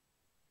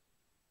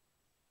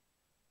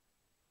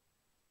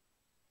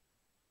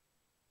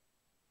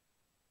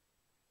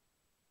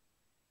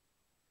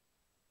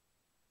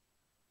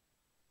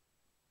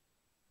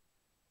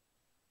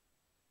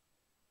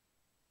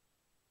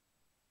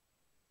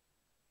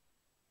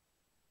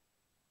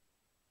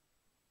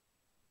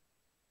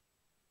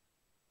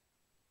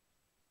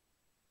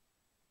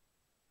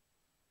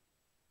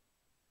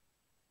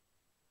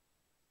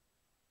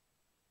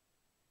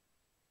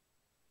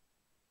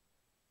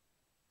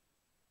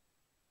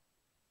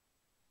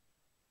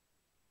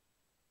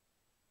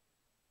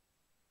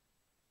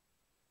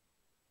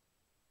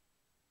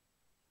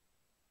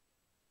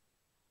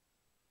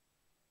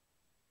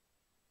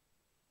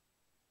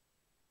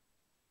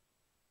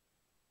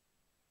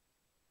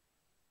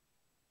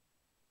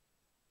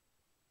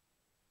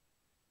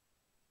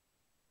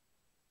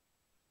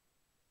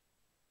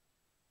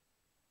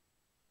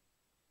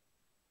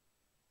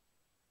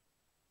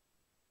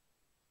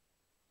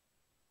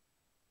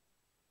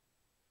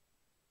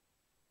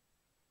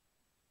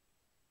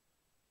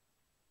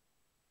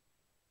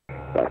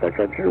 Southside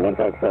traffic, sure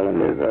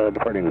 157 is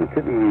departing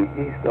to the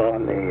east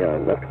on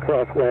the left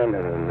crosswind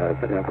and then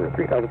setting up for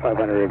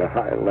 3,500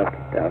 high left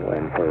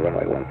downwind for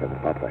runway 17,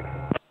 about 6.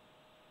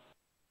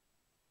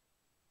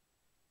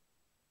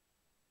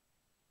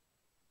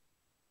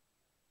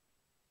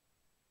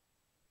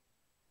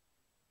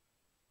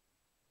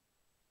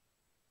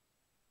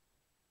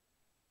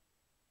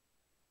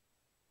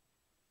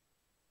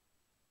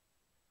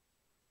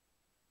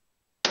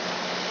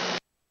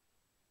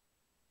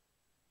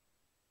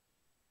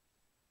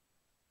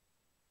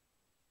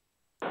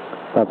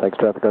 Southside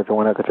traffic, Archer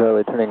 1 Echo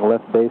Charlie, turning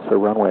left base for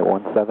runway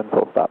 17,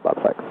 full stop, about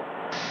 6.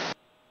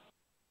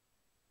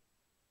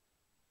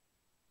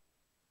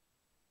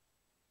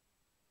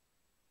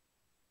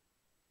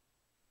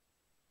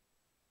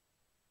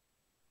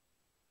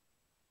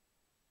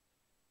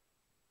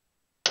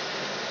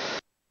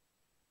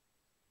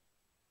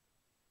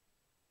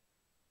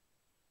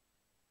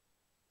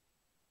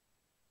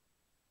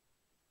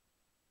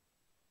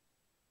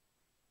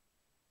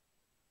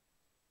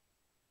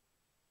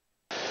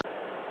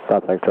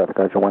 Southside traffic,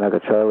 Archer 1 Echo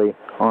Charlie,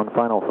 on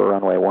final for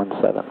runway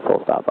 17,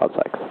 full stop,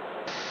 outside.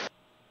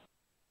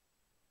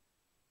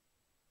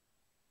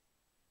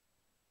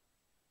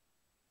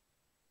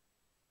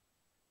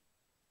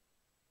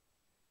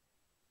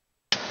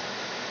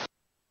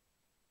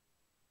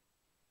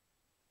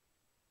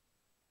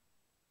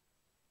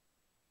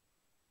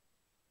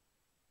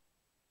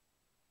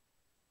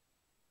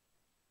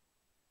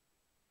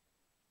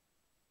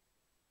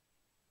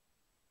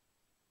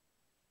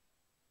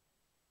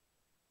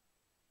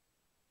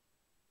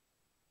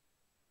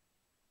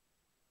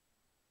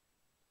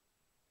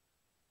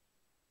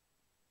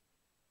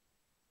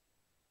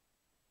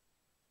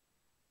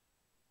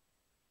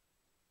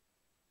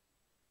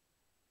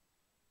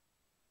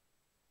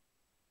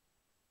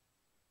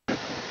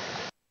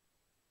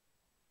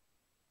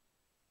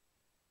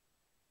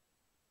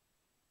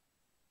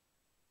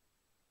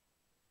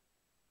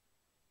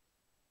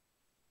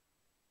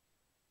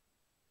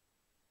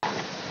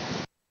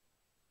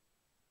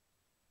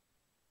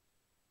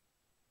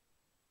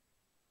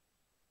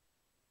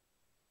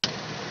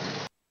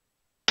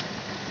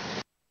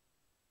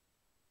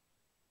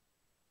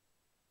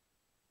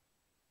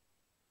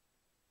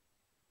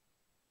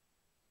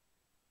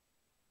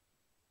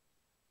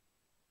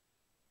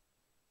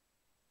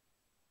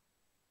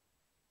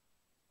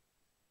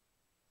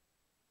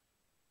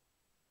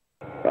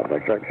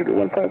 Southside traffic, shooter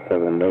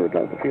 157, over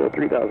down the field,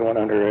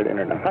 3,100,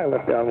 entering a high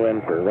left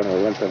downwind for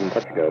runway 17,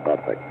 touch and go,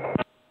 outside.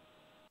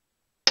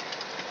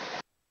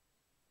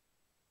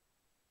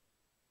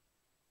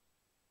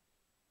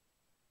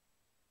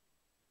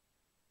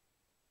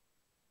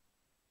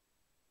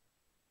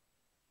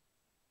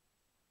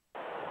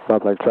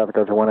 Southside traffic,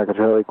 Archer 1 Echo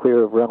Charlie,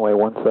 clear of runway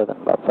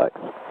 17, outside.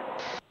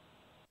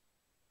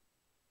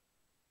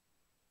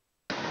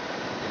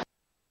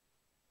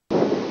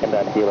 And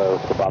that kilo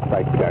to Bob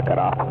Sykes got cut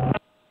off.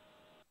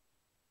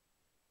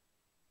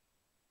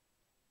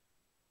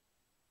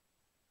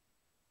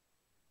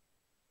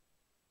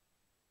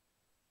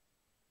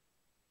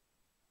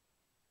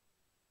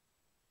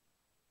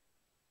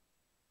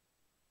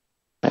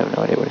 I have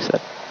no idea what he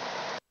said.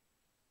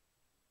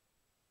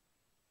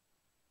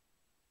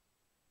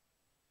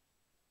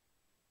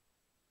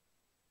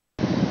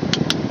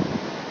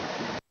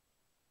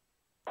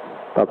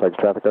 Southside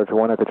traffic, Archer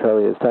 1 Echo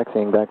Charlie is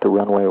taxiing back to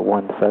runway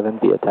 17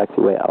 via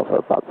taxiway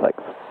Alpha, Bob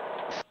Sykes.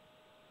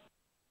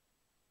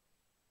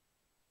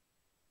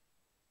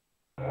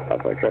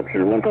 Southside traffic,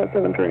 shooter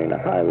 157, turning a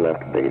high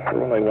left base for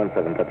runway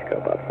 17, touch and go,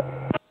 Bob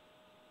Sykes.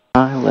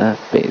 High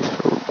left base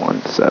for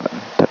 17,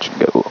 touch and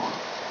go.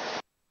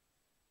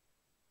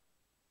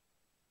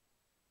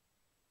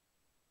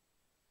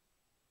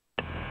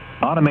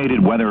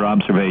 Automated weather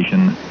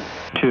observation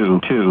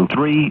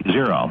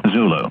 2230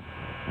 Zulu.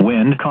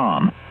 Wind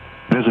calm.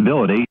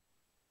 Visibility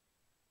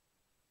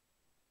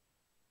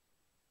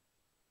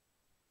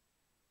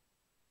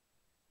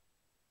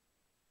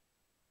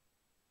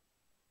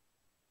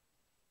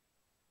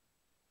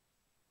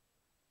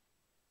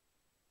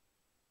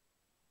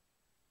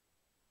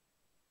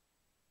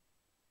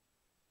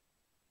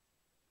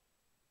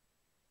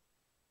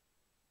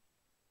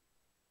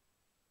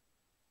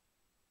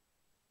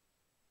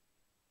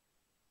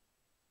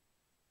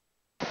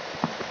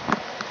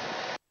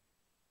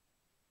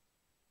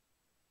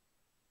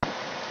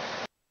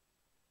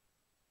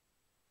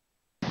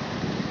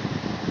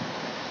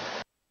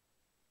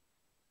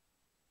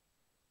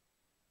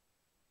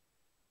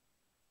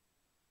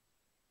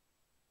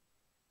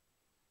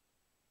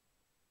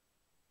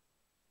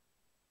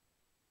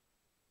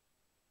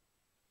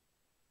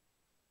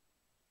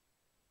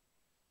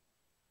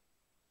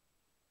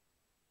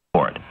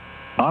port.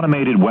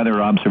 Automated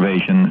weather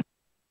observation.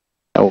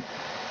 Oh,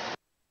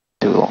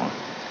 too long.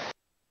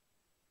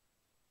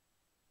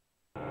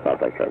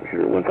 Southside traffic,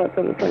 shooter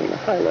 157, turning a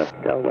high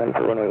left downwind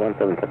for runway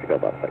 17, touch and go,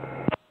 Bob Sykes.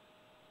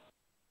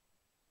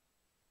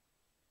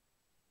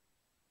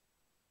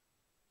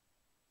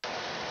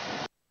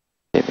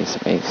 Give me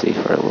some AC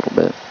for a little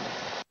bit.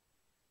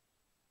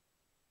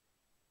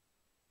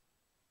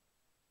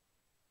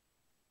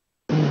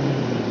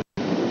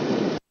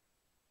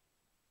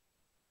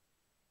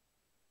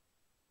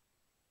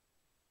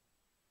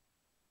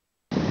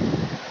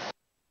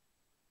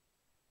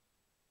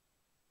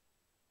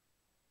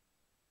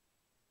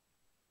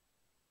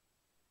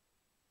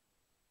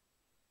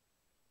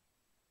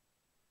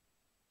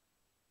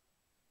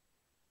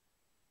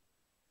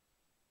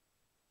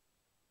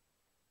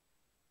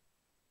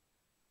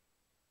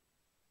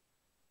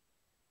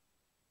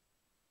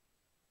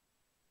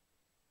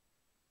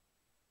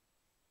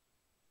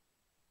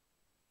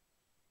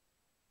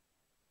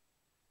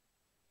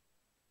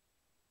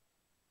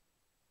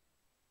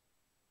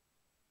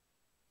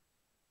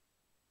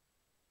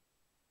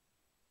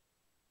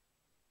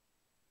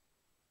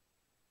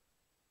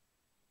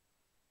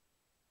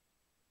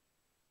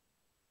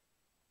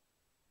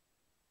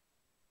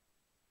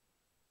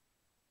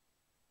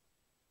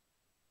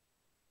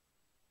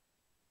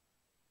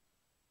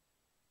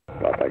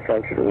 Southside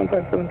traffic, shooter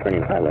 157,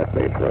 turning high left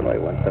base for runway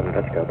 17,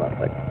 touch and go, Bob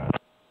Sykes.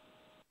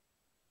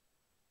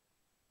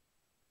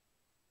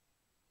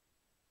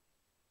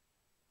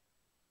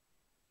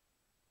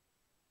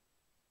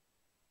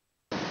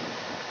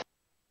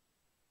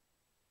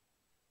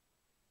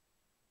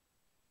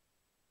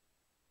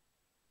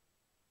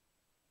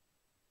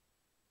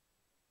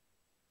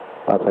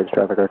 Bob Sykes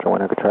traffic, Archer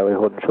 1 Echo Charlie,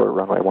 holding short,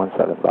 runway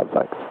 17, Bob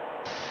Sykes.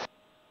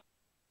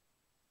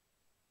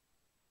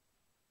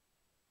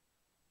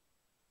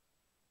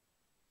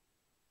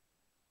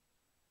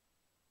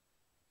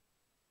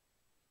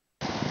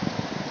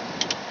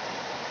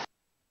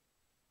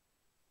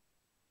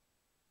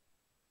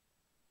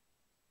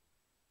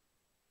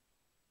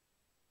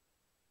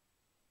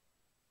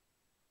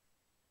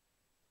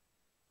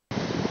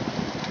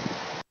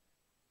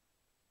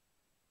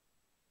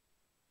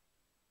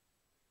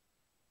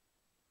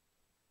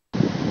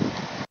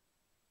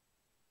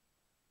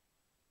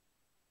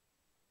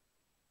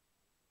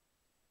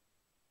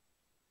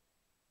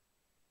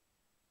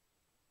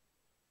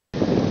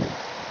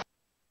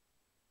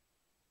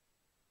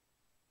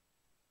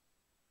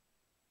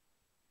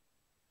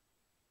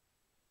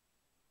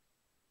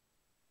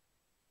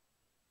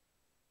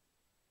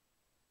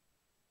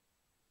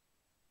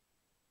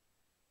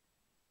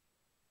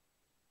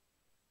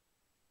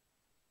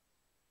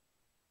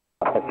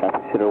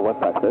 Traffic, Cedar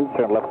 156,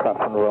 turn left cross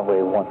on runway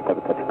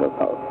 17, touch go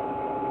south.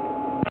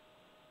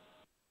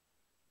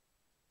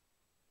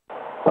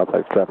 Bob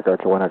Sykes traffic,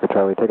 Archer 1 Echo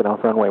Charlie, taking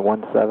off runway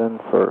 17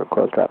 for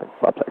closed traffic,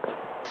 Bob Sykes.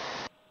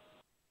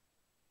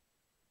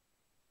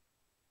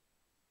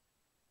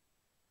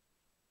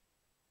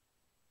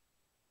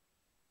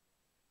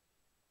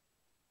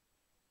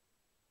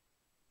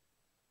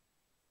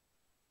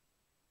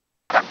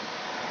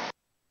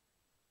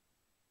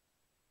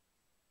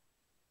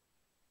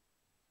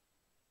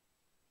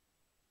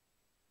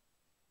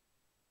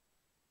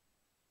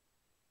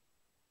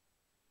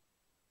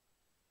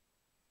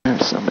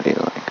 There's somebody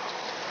like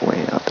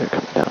way out there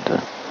coming down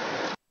to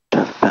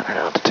better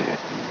altitude.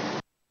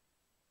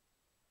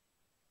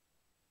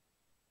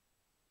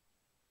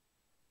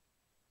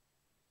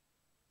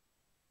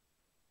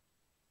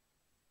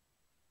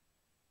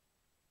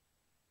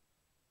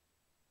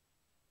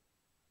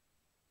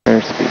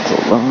 Airspeed's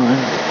a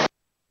line.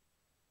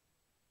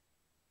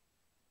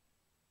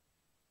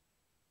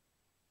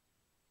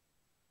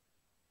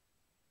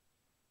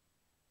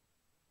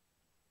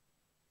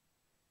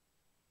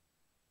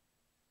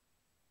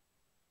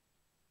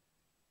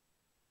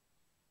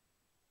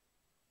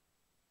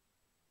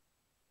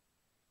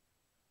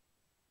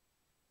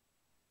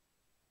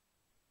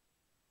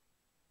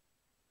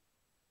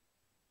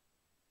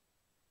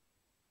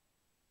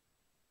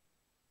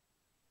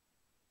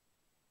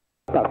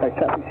 Bob Sykes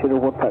traffic, Cedar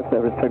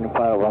 157, turning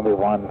final runway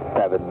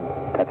 17,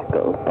 touch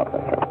go, Bob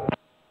Sykes traffic.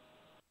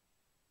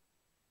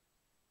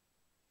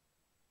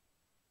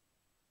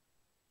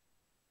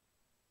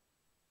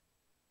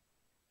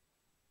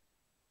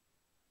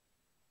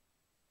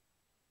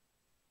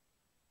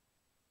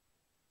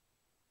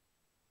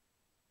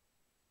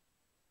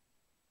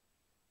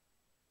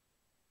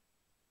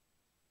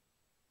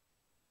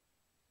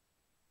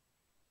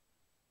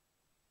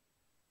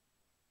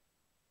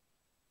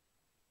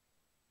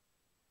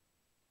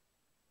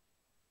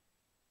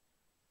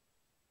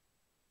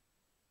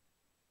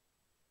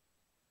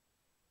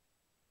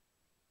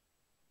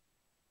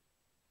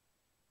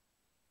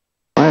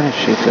 Why does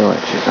she feel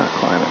like she's not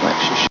climbing like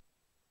she should?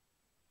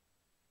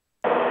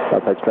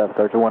 Bob Sykes traffic,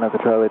 Archer 1 Echo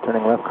Charlie,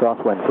 turning left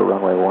crosswind for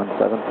runway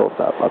 17, full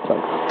stop, Bob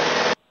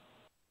Sykes.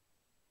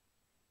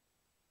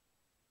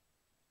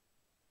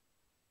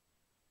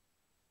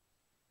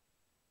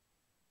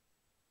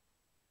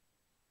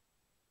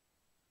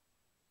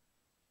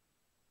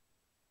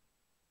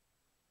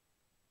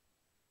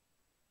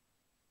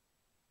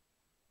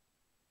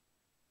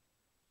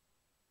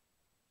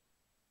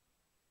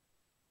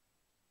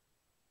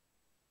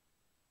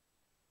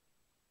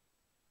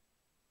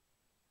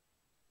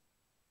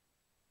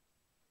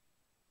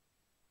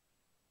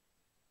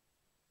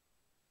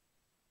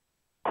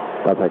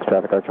 Bob Sykes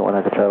traffic, Archer 1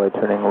 Echo Charlie,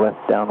 turning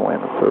left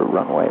downwind for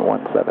runway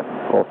 17,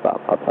 full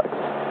stop, Bob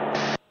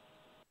Sykes.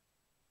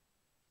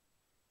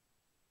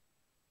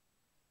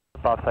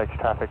 Bob Sykes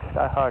traffic,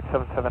 Skyhawk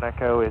 77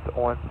 Echo is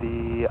on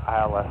the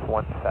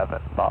ILS 17,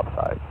 Bob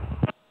Sykes.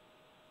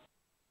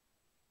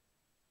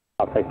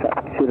 Bob Sykes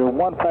traffic, Cedar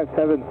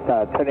 157,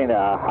 turning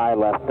high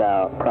left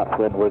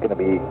crosswind. We're going to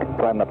be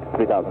climbing up to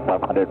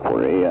 3,500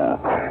 for a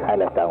high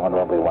left downwind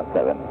runway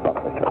 17, Bob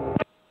Sykes traffic.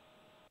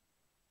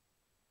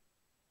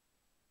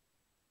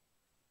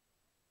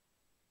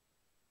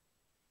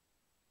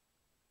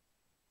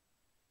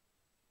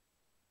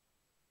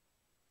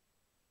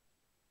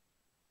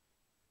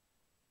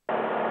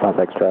 Bob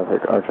Sykes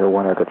traffic, Archer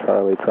 1 Echo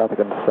Charlie, traffic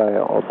on site,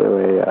 also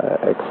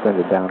a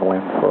extended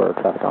downwind for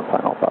traffic on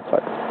final, Bob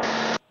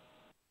Sykes.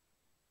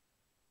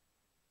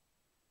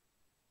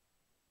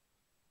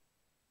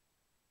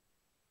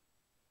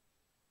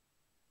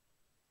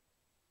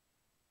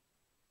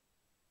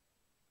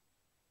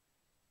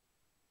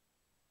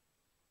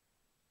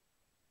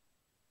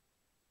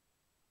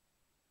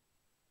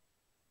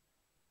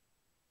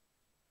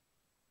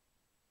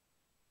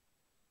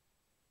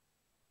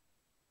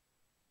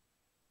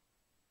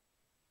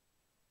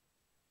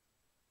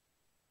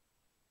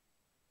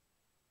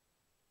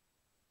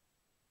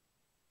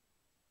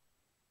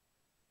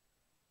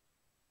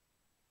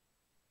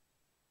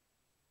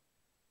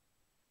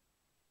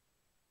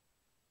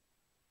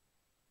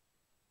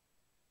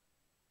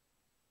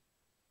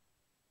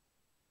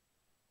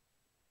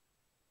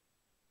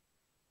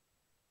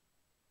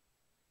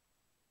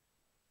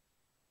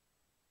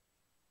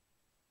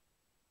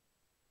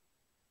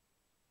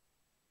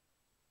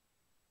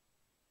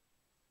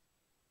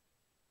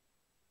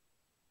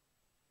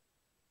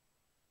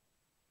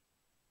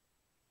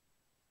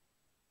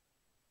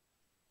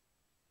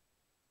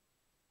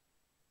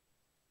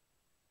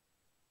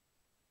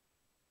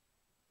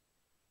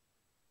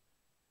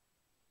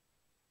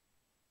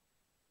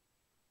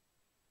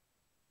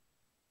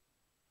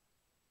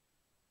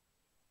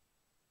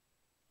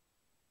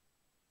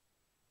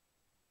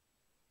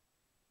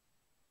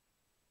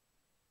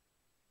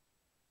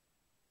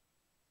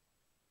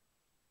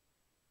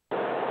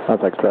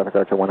 Southwest traffic,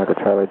 Archer 1 Echo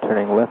Charlie,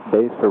 turning left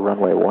base for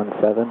runway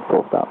 17,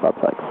 full stop,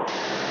 Southwest.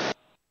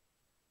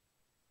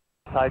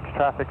 Sykes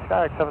traffic,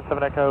 Skyx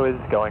 77 Echo is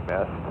going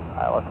missed,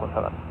 ILS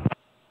 17.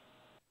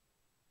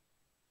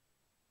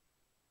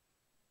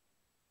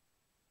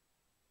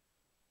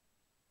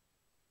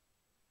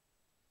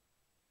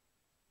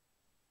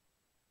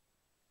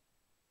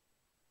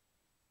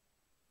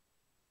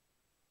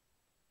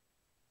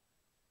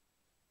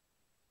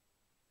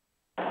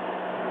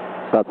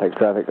 Southwest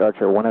traffic,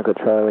 Archer 1 Echo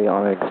Charlie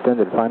on an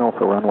extended final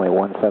for runway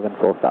 17,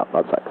 full stop,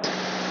 Southwest.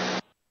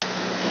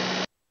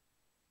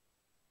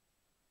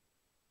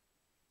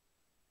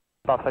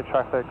 Southside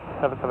traffic,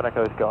 77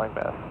 Echo is going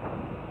missed,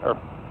 or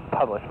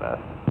published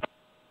missed.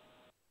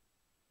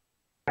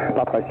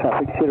 Southwest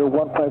traffic, Cedar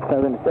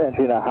 157 is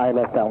entering a high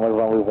left downwind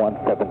runway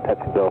 17, touch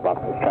and go,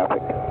 Southwest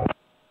traffic.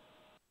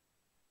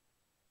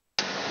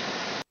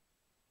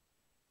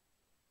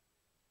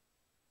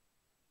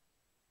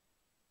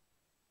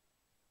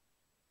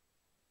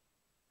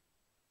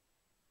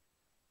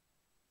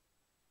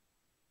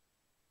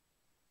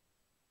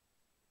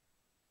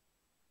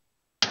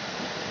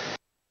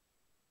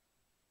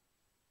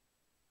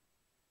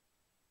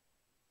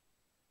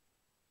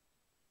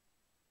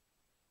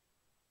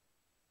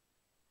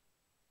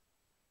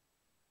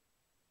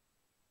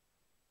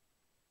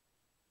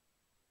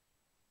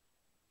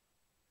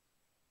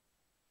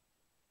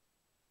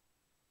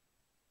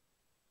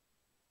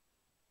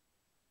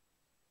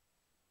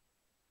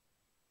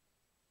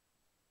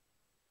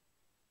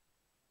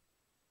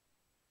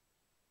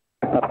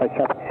 Southwest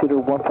traffic, Cedar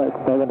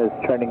 157 is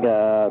turning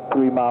a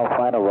 3-mile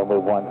final, runway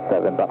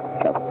 17,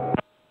 Southwest traffic.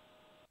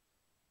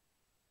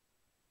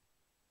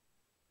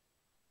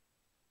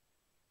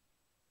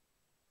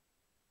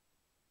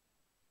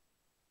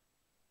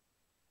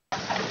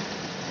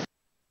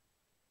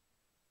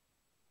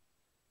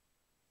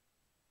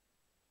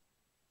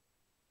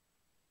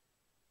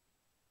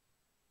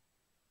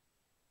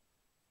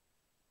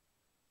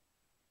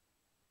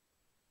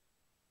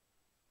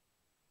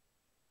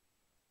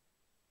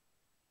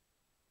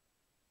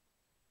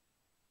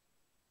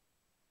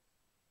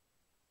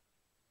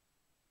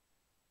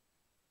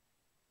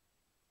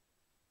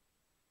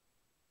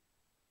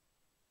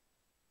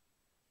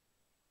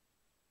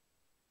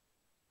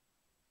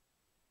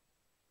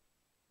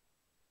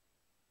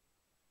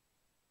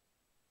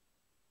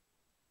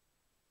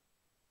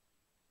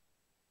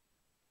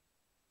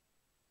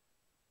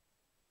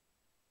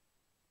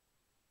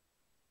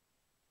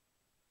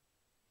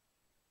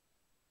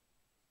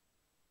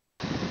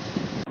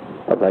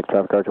 Southwest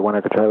traffic, Archer 1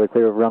 Echo Charlie,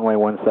 clear of runway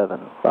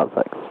 17,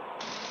 Southwest.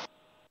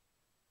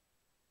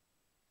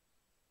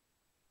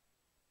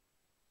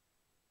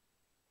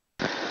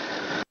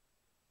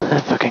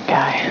 That fucking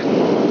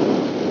guy.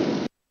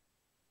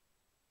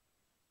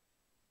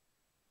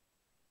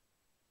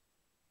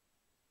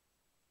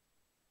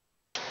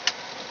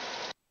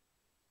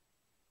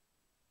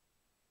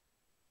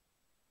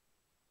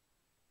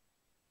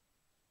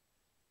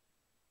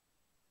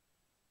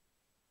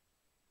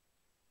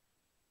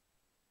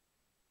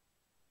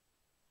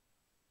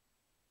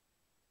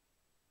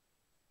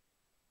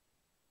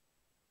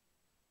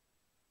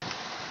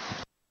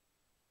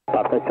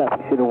 Southwest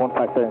traffic, Cedar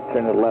 157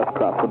 turning left,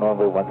 cross for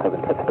runway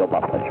 17, touch and go,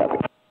 Southwest traffic.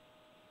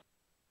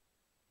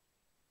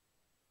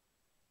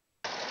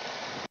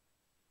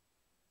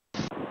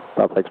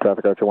 Southwest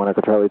traffic, Archer 1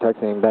 Echo Charlie,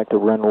 taxiing back to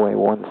runway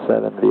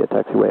 17 via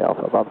taxiway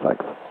Alpha,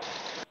 Southwest.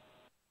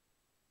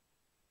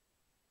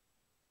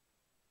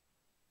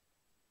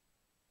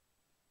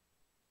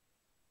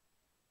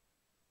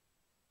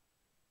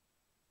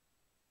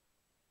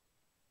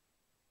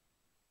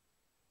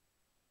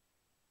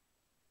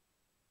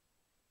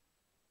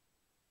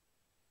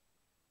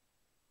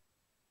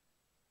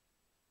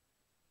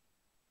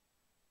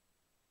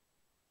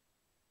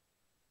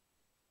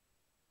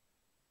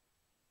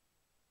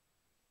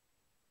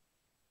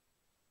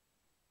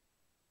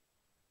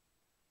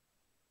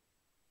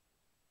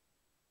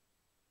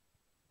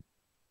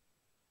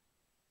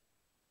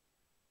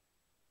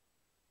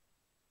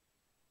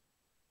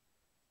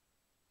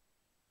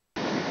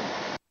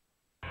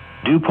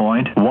 Dew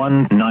point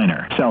 19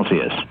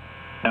 Celsius.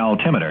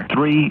 Altimeter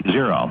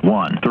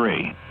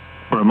 3013.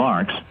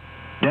 Remarks: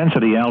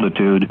 density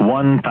altitude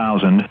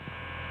 1000.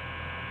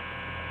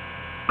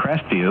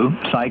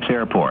 Crestview, Sykes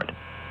Airport.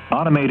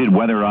 Automated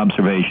weather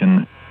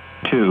observation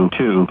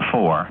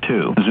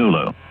 2242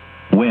 Zulu.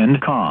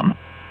 Wind calm.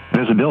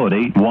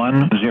 Visibility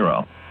 10.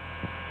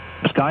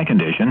 Sky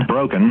condition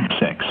broken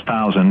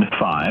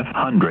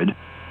 6500.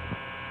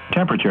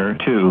 Temperature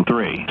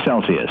 23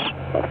 Celsius.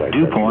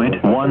 Dew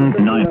point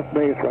 19.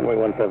 Base,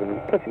 runway 17,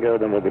 touch and go,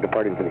 then we'll be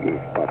departing to the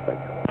east,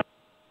 Southwest.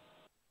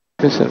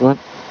 Who said what?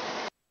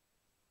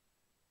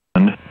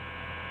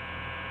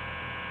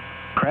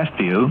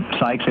 Crestview,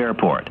 Sykes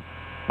Airport.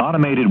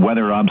 Automated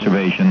weather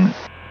observation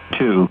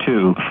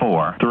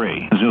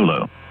 2243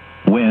 Zulu.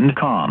 Wind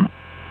calm.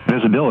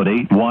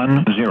 Visibility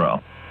 10.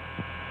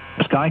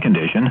 Sky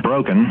condition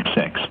broken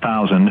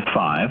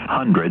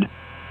 6500.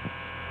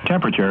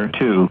 Temperature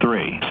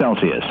 23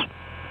 Celsius.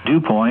 Dew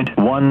point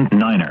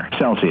 19er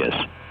Celsius.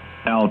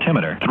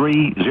 Altimeter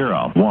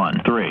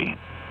 3013.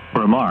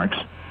 Remarks: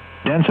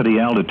 density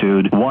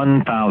altitude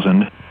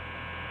 1000.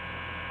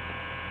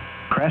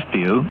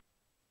 Crestview.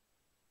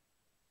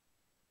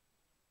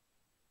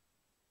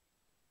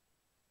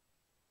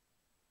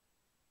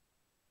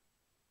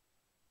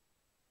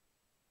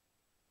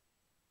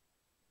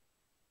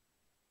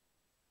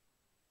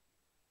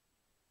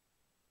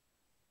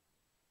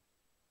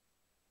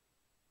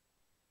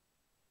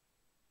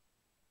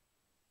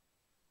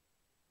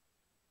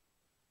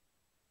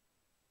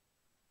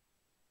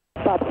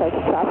 Stop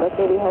Texas traffic,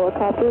 Navy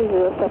helicopter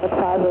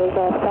 075 is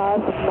 5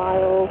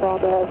 miles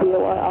on the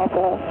VOR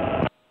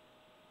Alpha.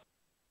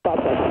 Stop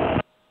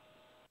Texas.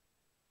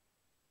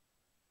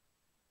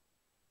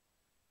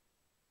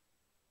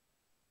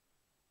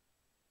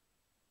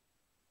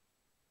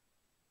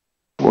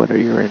 What are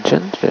your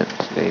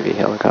intentions, Navy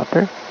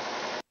helicopter?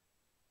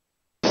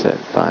 Said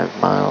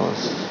 5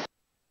 miles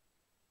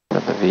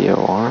from the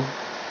VOR,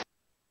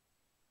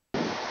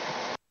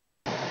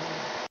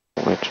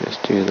 which is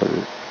to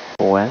the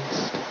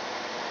west.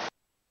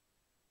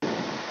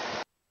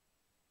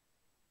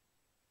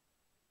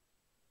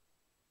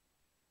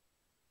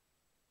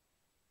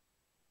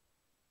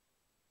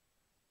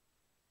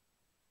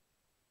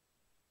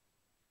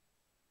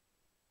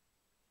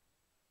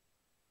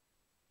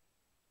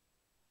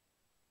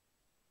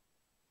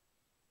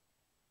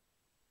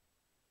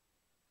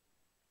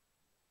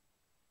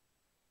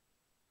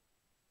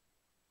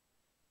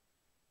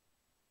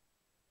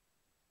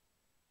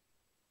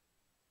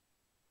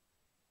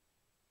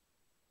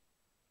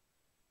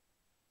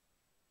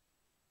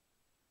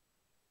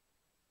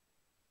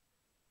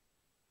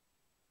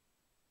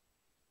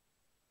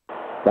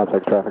 Stop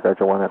 6 traffic,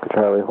 Archer 1 Echo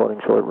Charlie, holding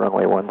short,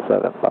 runway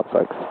 17, stop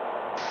 6.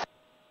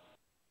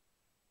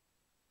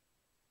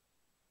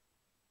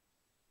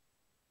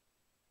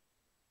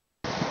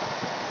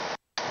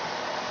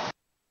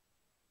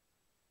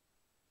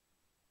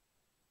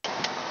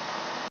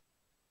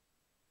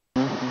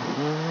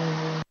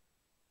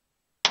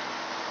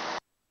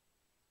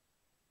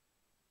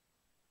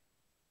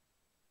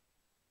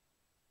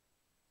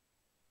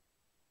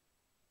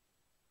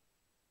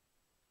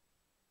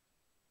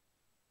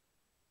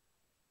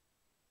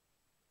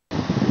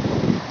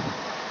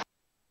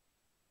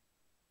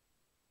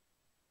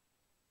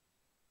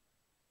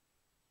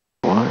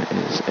 What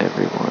is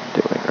everyone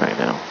doing right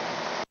now?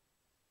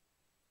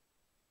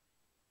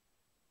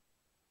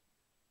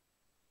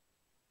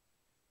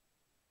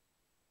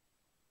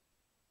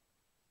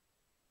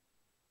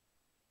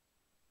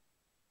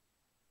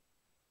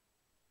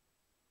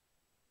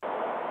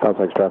 Stop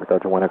 6 traffic,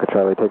 Archer 1 Echo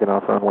Charlie, taking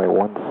off runway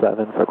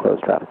 17 for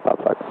closed traffic, stop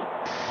 6.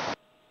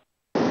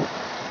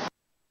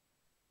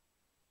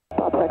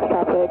 Stop Texas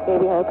traffic,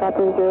 Navy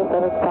helicopter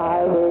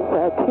 075 is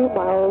 2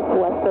 miles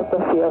west of the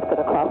field, going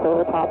to cross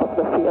over top of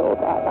the field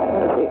at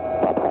 900 feet.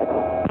 Stop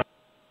Texas.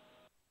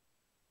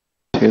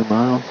 2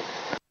 miles?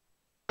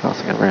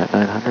 Crossing over at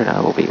 900,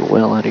 I will be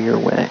well out of your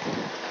way.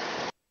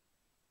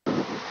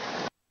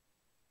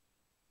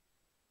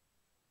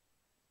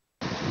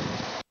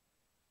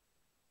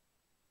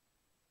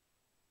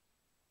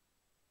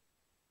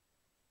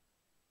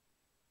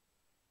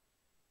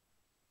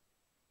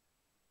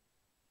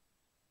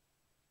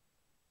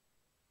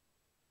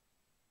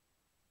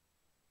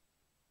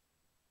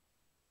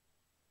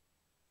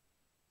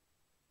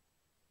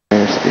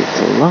 Airspeed's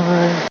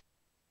alive.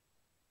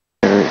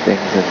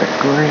 Everything's in the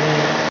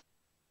green.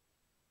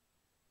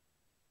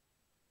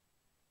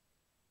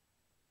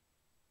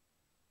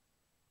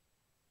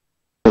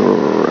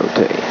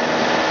 Rotate.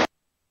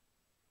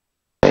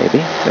 Maybe.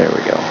 There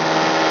we go.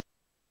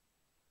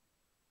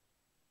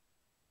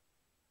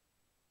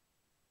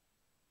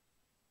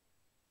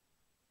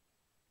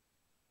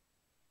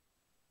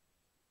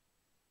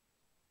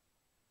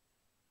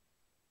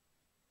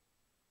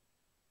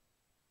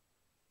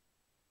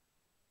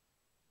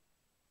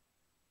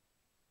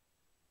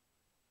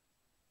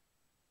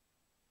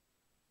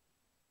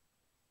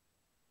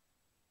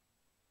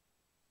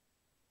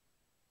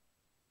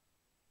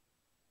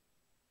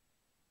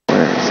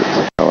 Where is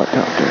this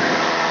helicopter?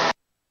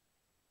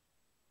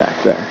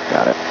 Back there.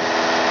 Got it.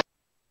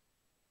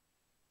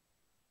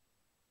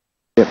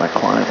 Get my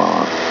climb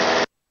on.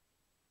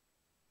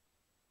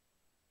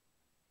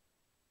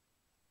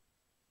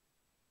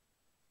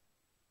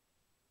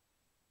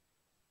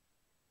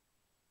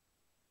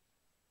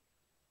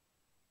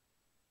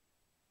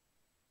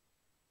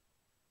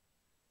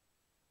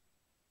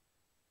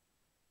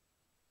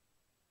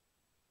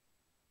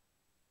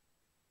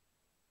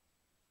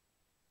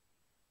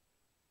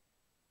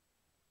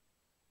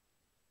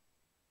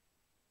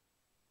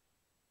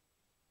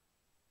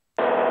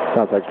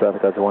 Stop 6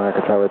 traffic, Archer 1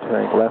 Echo Charlie,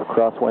 turning left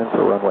crosswind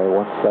for runway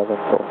 17,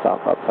 full south,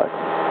 stop 6.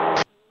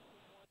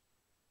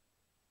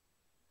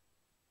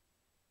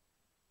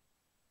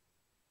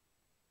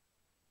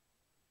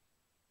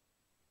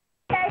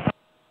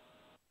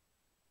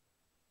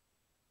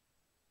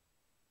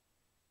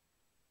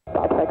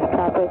 Stop Texas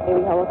traffic,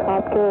 Navy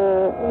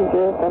helicopter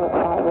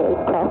 075 is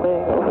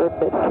crossing over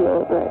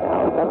midfield right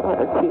now,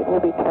 700 feet. We'll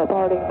be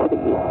departing to the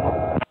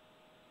east.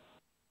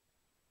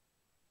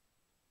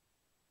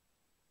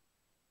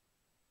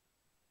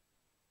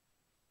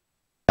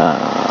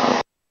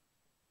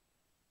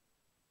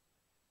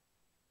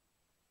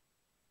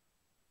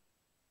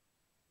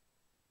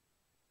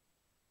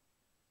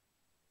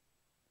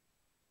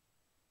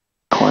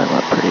 Climb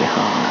up pretty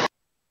high.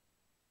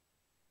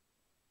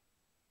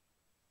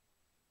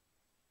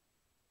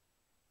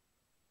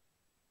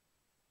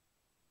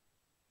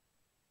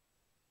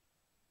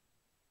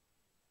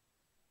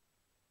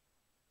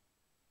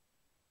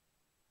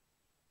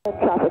 And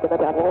traffic in the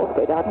downwind will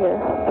stay down here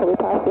until we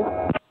pass you.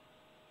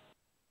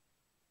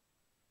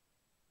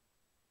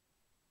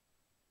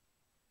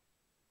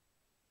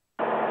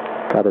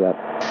 Copy that.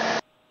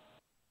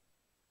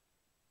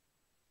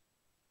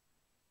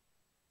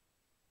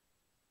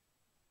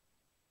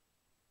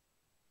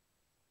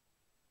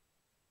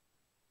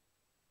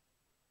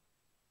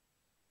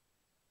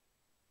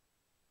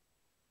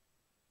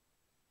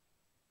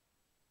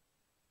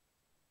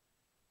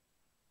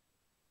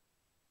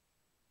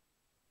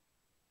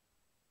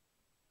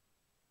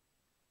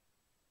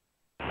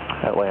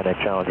 Atlantic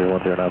Challenger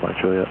 109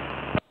 Mike Juliet.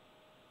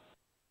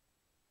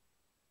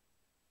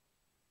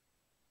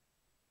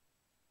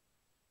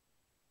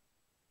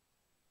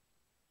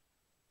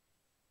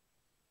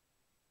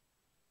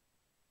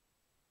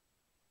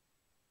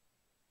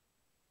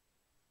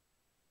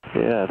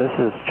 Yeah, this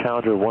is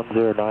Challenger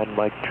 109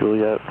 Mike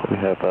Juliet. We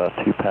have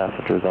 2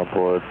 passengers on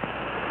board.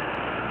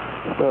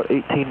 About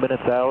 18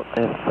 minutes out,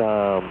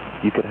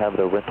 if you could have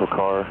the rental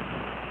car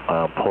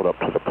pulled up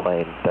to the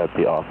plane, that'd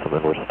be awesome,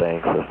 and we're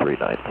staying for 3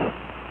 nights.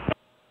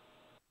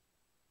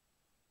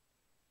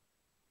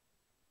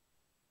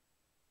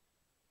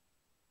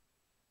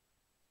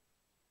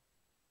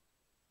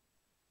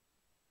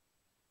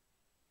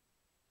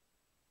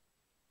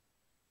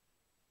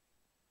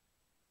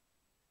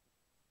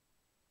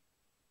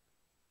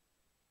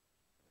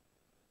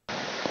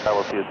 I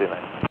will see you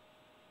soon.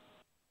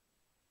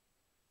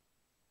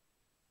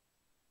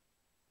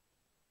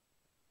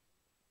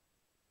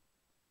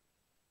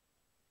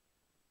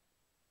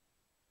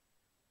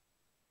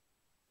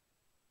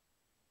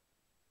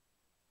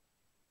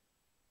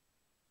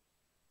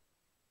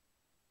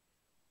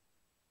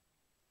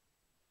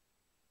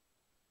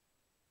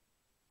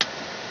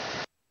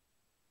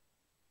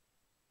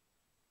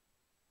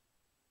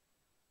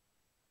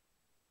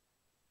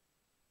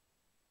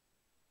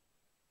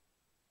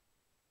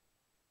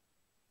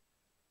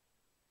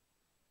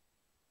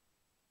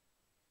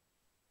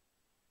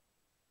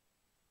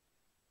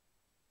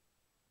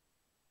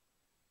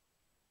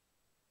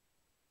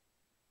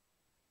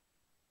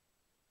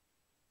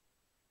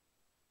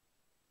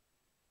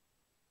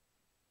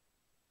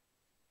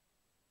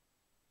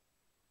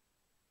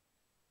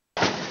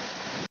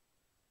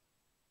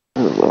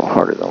 This is a little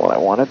harder than what I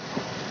wanted.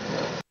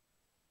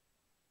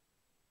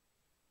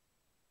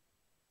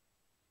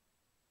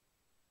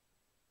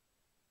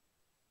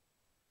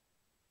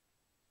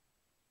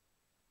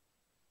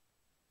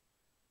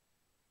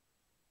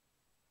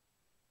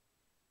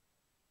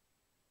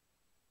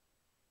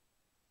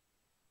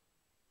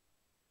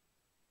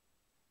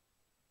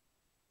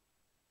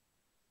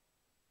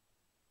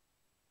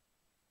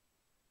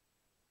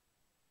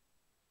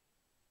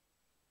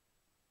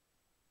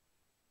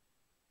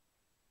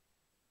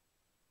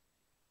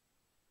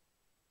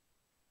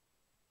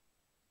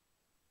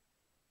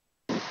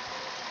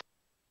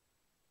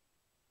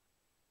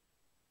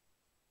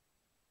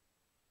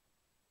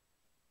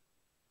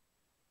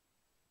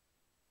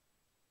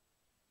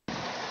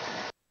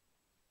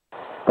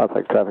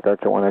 Bobtex traffic,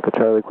 Archer 1 Echo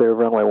Charlie, clear of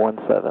runway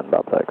 17,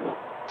 Bobtex.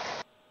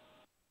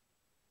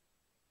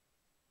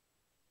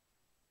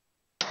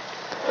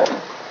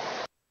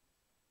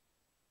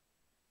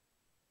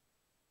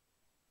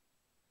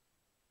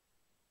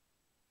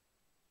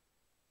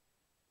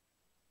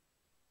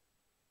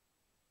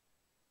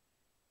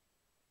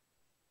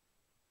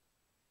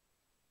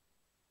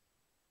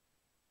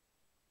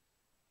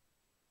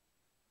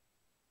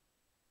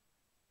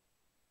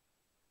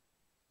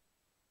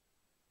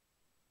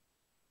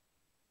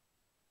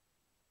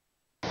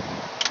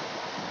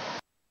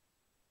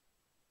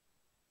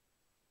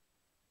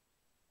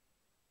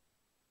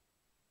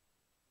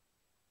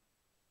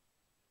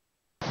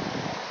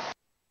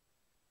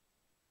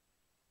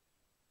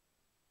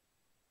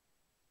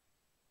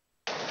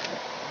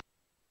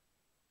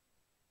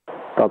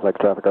 Bobtex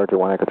traffic, Archer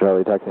 1 Echo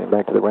Charlie, taxiing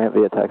back to the ramp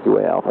via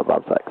taxiway Alpha,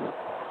 Bobtex.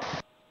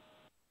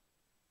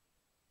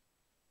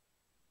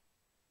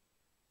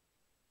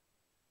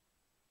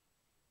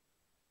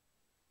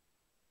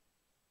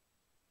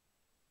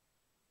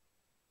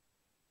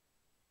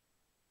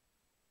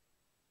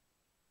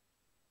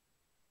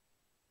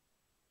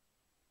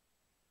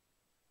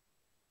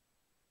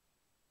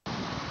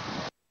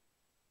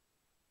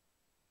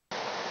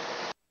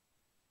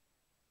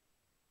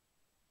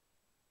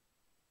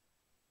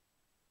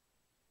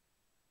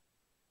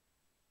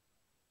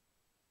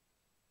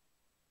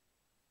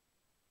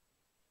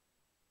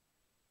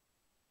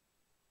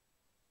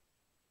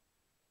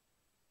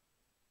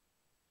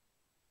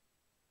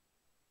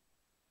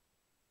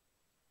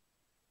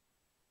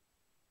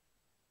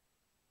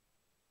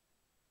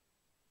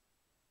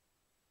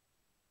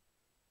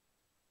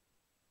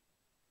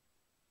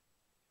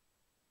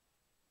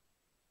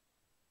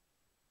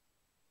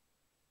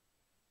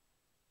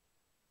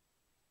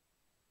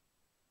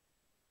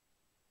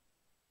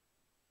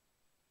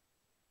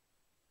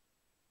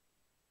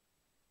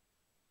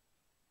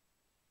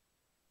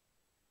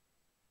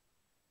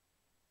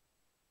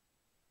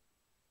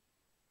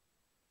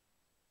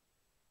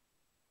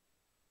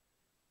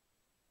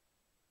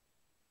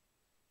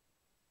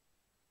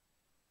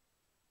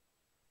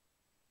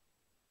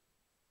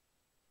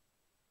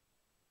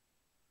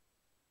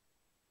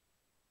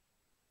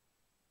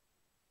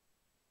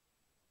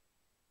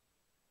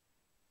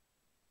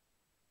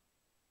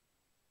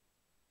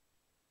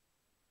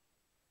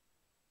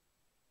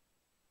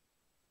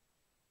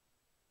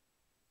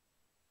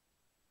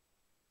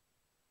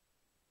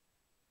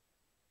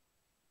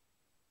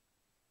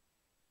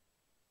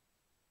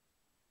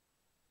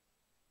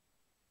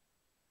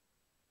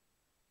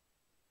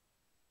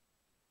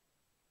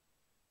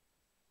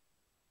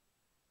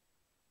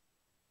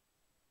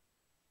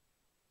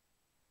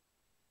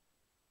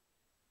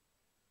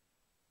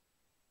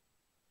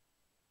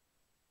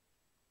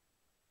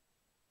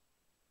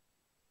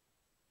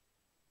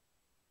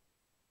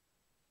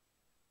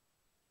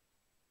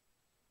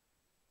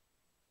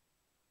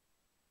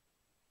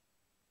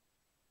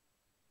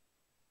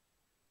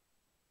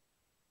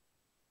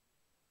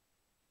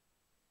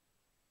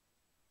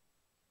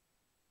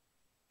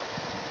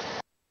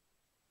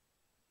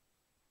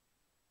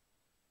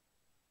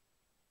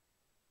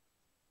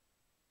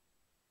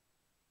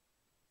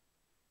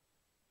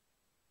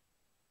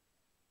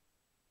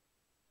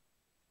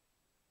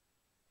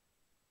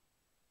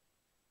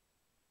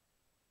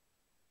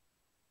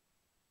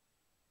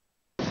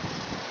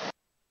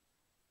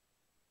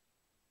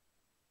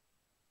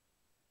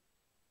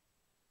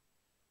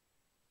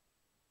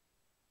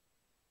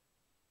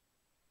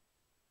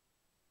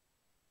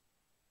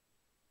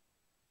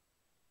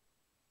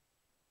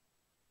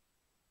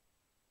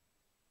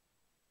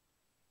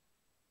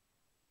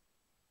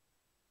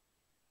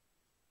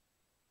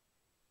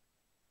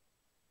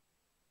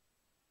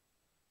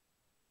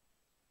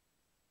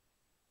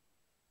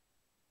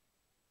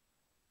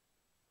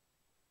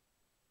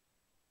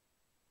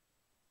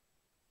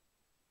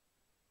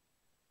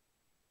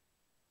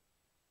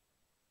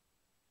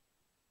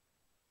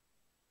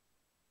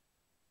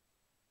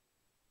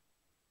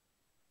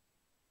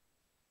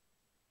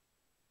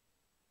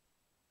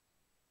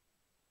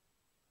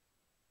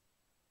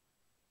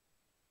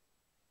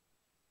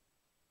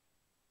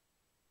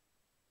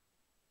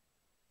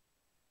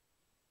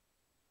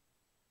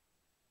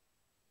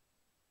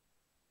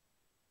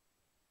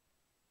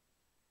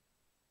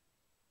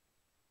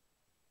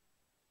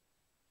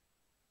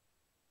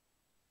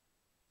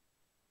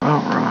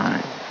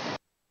 Alright.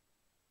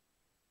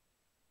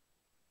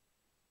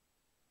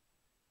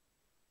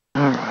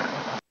 Alright.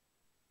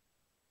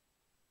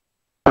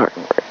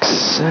 Parking brake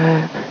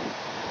set.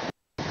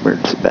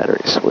 Emergency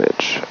battery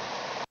switch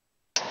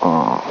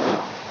off.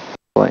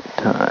 Flight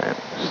times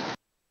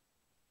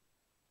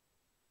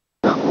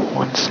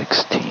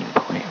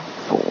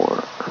 116.4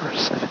 or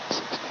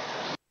 760.4.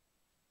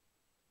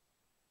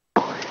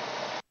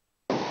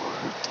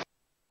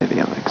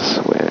 Avionics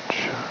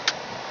switch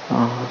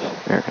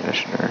off. Air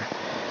conditioner